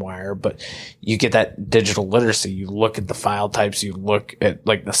LimeWire, but you get that digital literacy. You look at the file types, you look at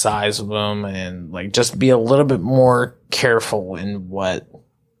like the size of them, and like just be a little bit more careful in what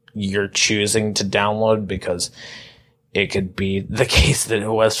you're choosing to download, because it could be the case that it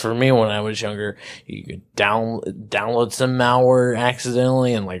was for me when I was younger. You could download some malware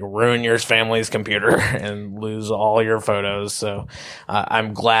accidentally and like ruin your family's computer and lose all your photos. So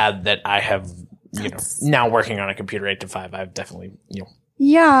I'm glad that I have, you know, now working on a computer 8 to 5, I've definitely, you know,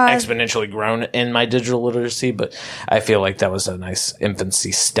 exponentially grown in my digital literacy. But I feel like that was a nice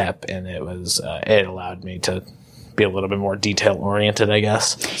infancy step, and it was it allowed me to be a little bit more detail oriented, I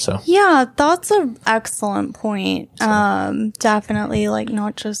guess. So yeah, that's an excellent point. So, definitely, like,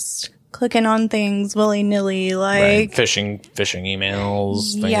 not just clicking on things willy-nilly, like right. phishing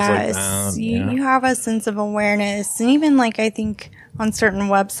emails, things like that. You have a sense of awareness, and even like I think on certain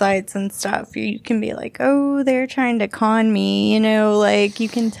websites and stuff, you can be like, oh, they're trying to con me, you know, like you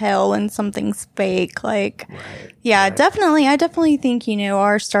can tell when something's fake. Like, right. Definitely. I definitely think, you know,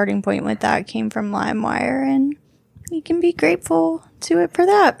 our starting point with that came from LimeWire, and you can be grateful to it for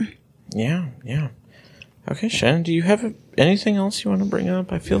that. Yeah. Okay, Shannon, do you have anything else you want to bring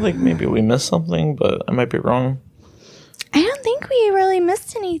up? I feel like maybe we missed something, but I might be wrong. I don't think we really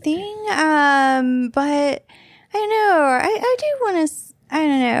missed anything. But I don't know. I do want to, I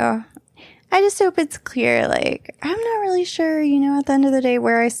don't know. I just hope it's clear. Like, I'm not really sure, you know, at the end of the day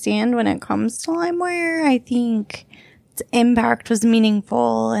where I stand when it comes to LimeWire. I think its impact was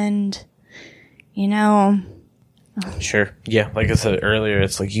meaningful, and, you know. Sure. Yeah. Like I said earlier,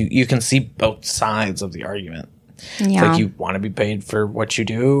 it's like you can see both sides of the argument. Yeah. It's like, you want to be paid for what you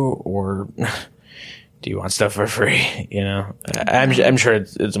do, or do you want stuff for free? You know, I'm sure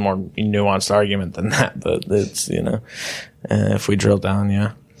it's a more nuanced argument than that, but it's, you know, if we drill down,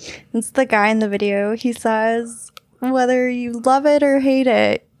 yeah. It's the guy in the video. He says, whether you love it or hate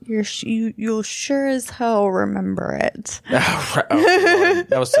it, You'll sure as hell remember it. Oh, Lord.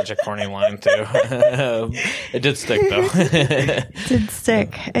 That was such a corny line too. It did stick though. It did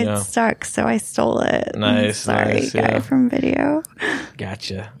stick. It stuck, so I stole it. Nice. Sorry, guy from video.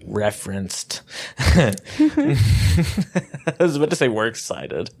 Gotcha. Referenced. I was about to say we're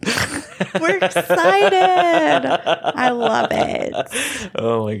excited. We're excited. I love it.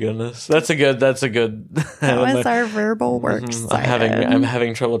 Oh my goodness. That's a good. That was our verbal work excited. I'm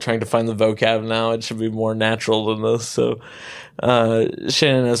having trouble trying to find the vocab now. It should be more natural than this. So,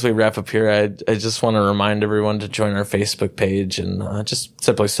 Shannon, as we wrap up here, I just want to remind everyone to join our Facebook page and just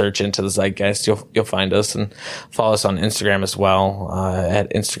simply search Into the Zeitgeist. You'll find us, and follow us on Instagram as well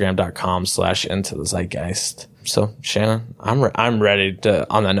at instagram.com/Into the Zeitgeist. So, Shannon, I'm ready to.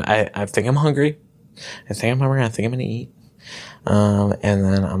 On that note, I think I'm hungry. I think I'm hungry. I think I'm gonna eat. And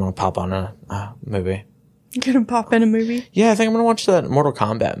then I'm gonna pop on a movie. You're gonna pop in a movie? Yeah, I think I'm gonna watch that Mortal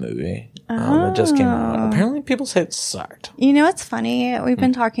Kombat movie that just came out. Apparently, people say it sucked. You know what's funny? We've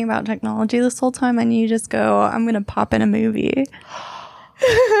been talking about technology this whole time, and you just go, "I'm gonna pop in a movie."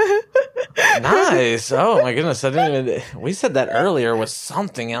 Nice. Oh my goodness! I didn't even. We said that earlier with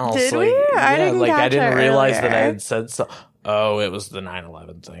something else. Did we? I didn't catch I didn't it realize earlier. that I had said so. Oh, it was the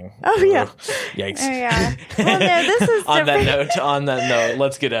 9/11 thing. Oh yeah. Yikes. Oh yeah. Well, no, this is on different. that note,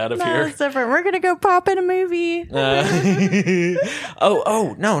 let's get out of No, here. it's different. We're gonna go pop in a movie. No.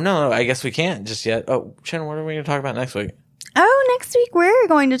 I guess we can't just yet. Oh, Shannon, what are we going to talk about next week? Oh, next week we're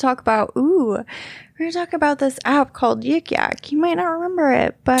going to talk about we're going to talk about this app called Yik Yak. You might not remember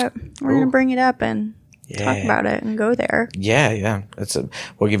it, but we're going to bring it up and talk about it and go there. Yeah.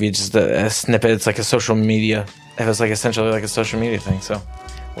 We'll give you just a snippet. It's like a social media. It was like essentially like a social media thing. So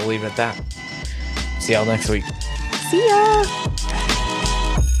we'll leave it at that. See y'all next week. See ya.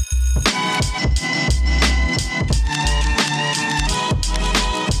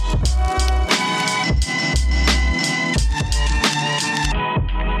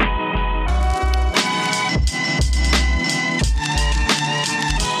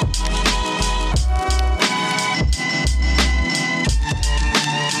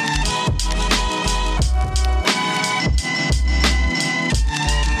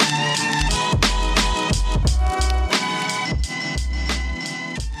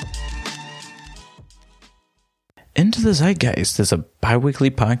 Into the Zeitgeist is a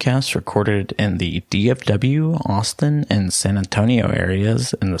bi-weekly podcast recorded in the DFW, Austin, and San Antonio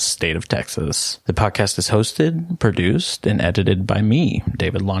areas in the state of Texas. The podcast is hosted, produced, and edited by me,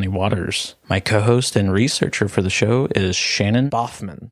 David Lonnie Waters. My co-host and researcher for the show is Shannon Boffman.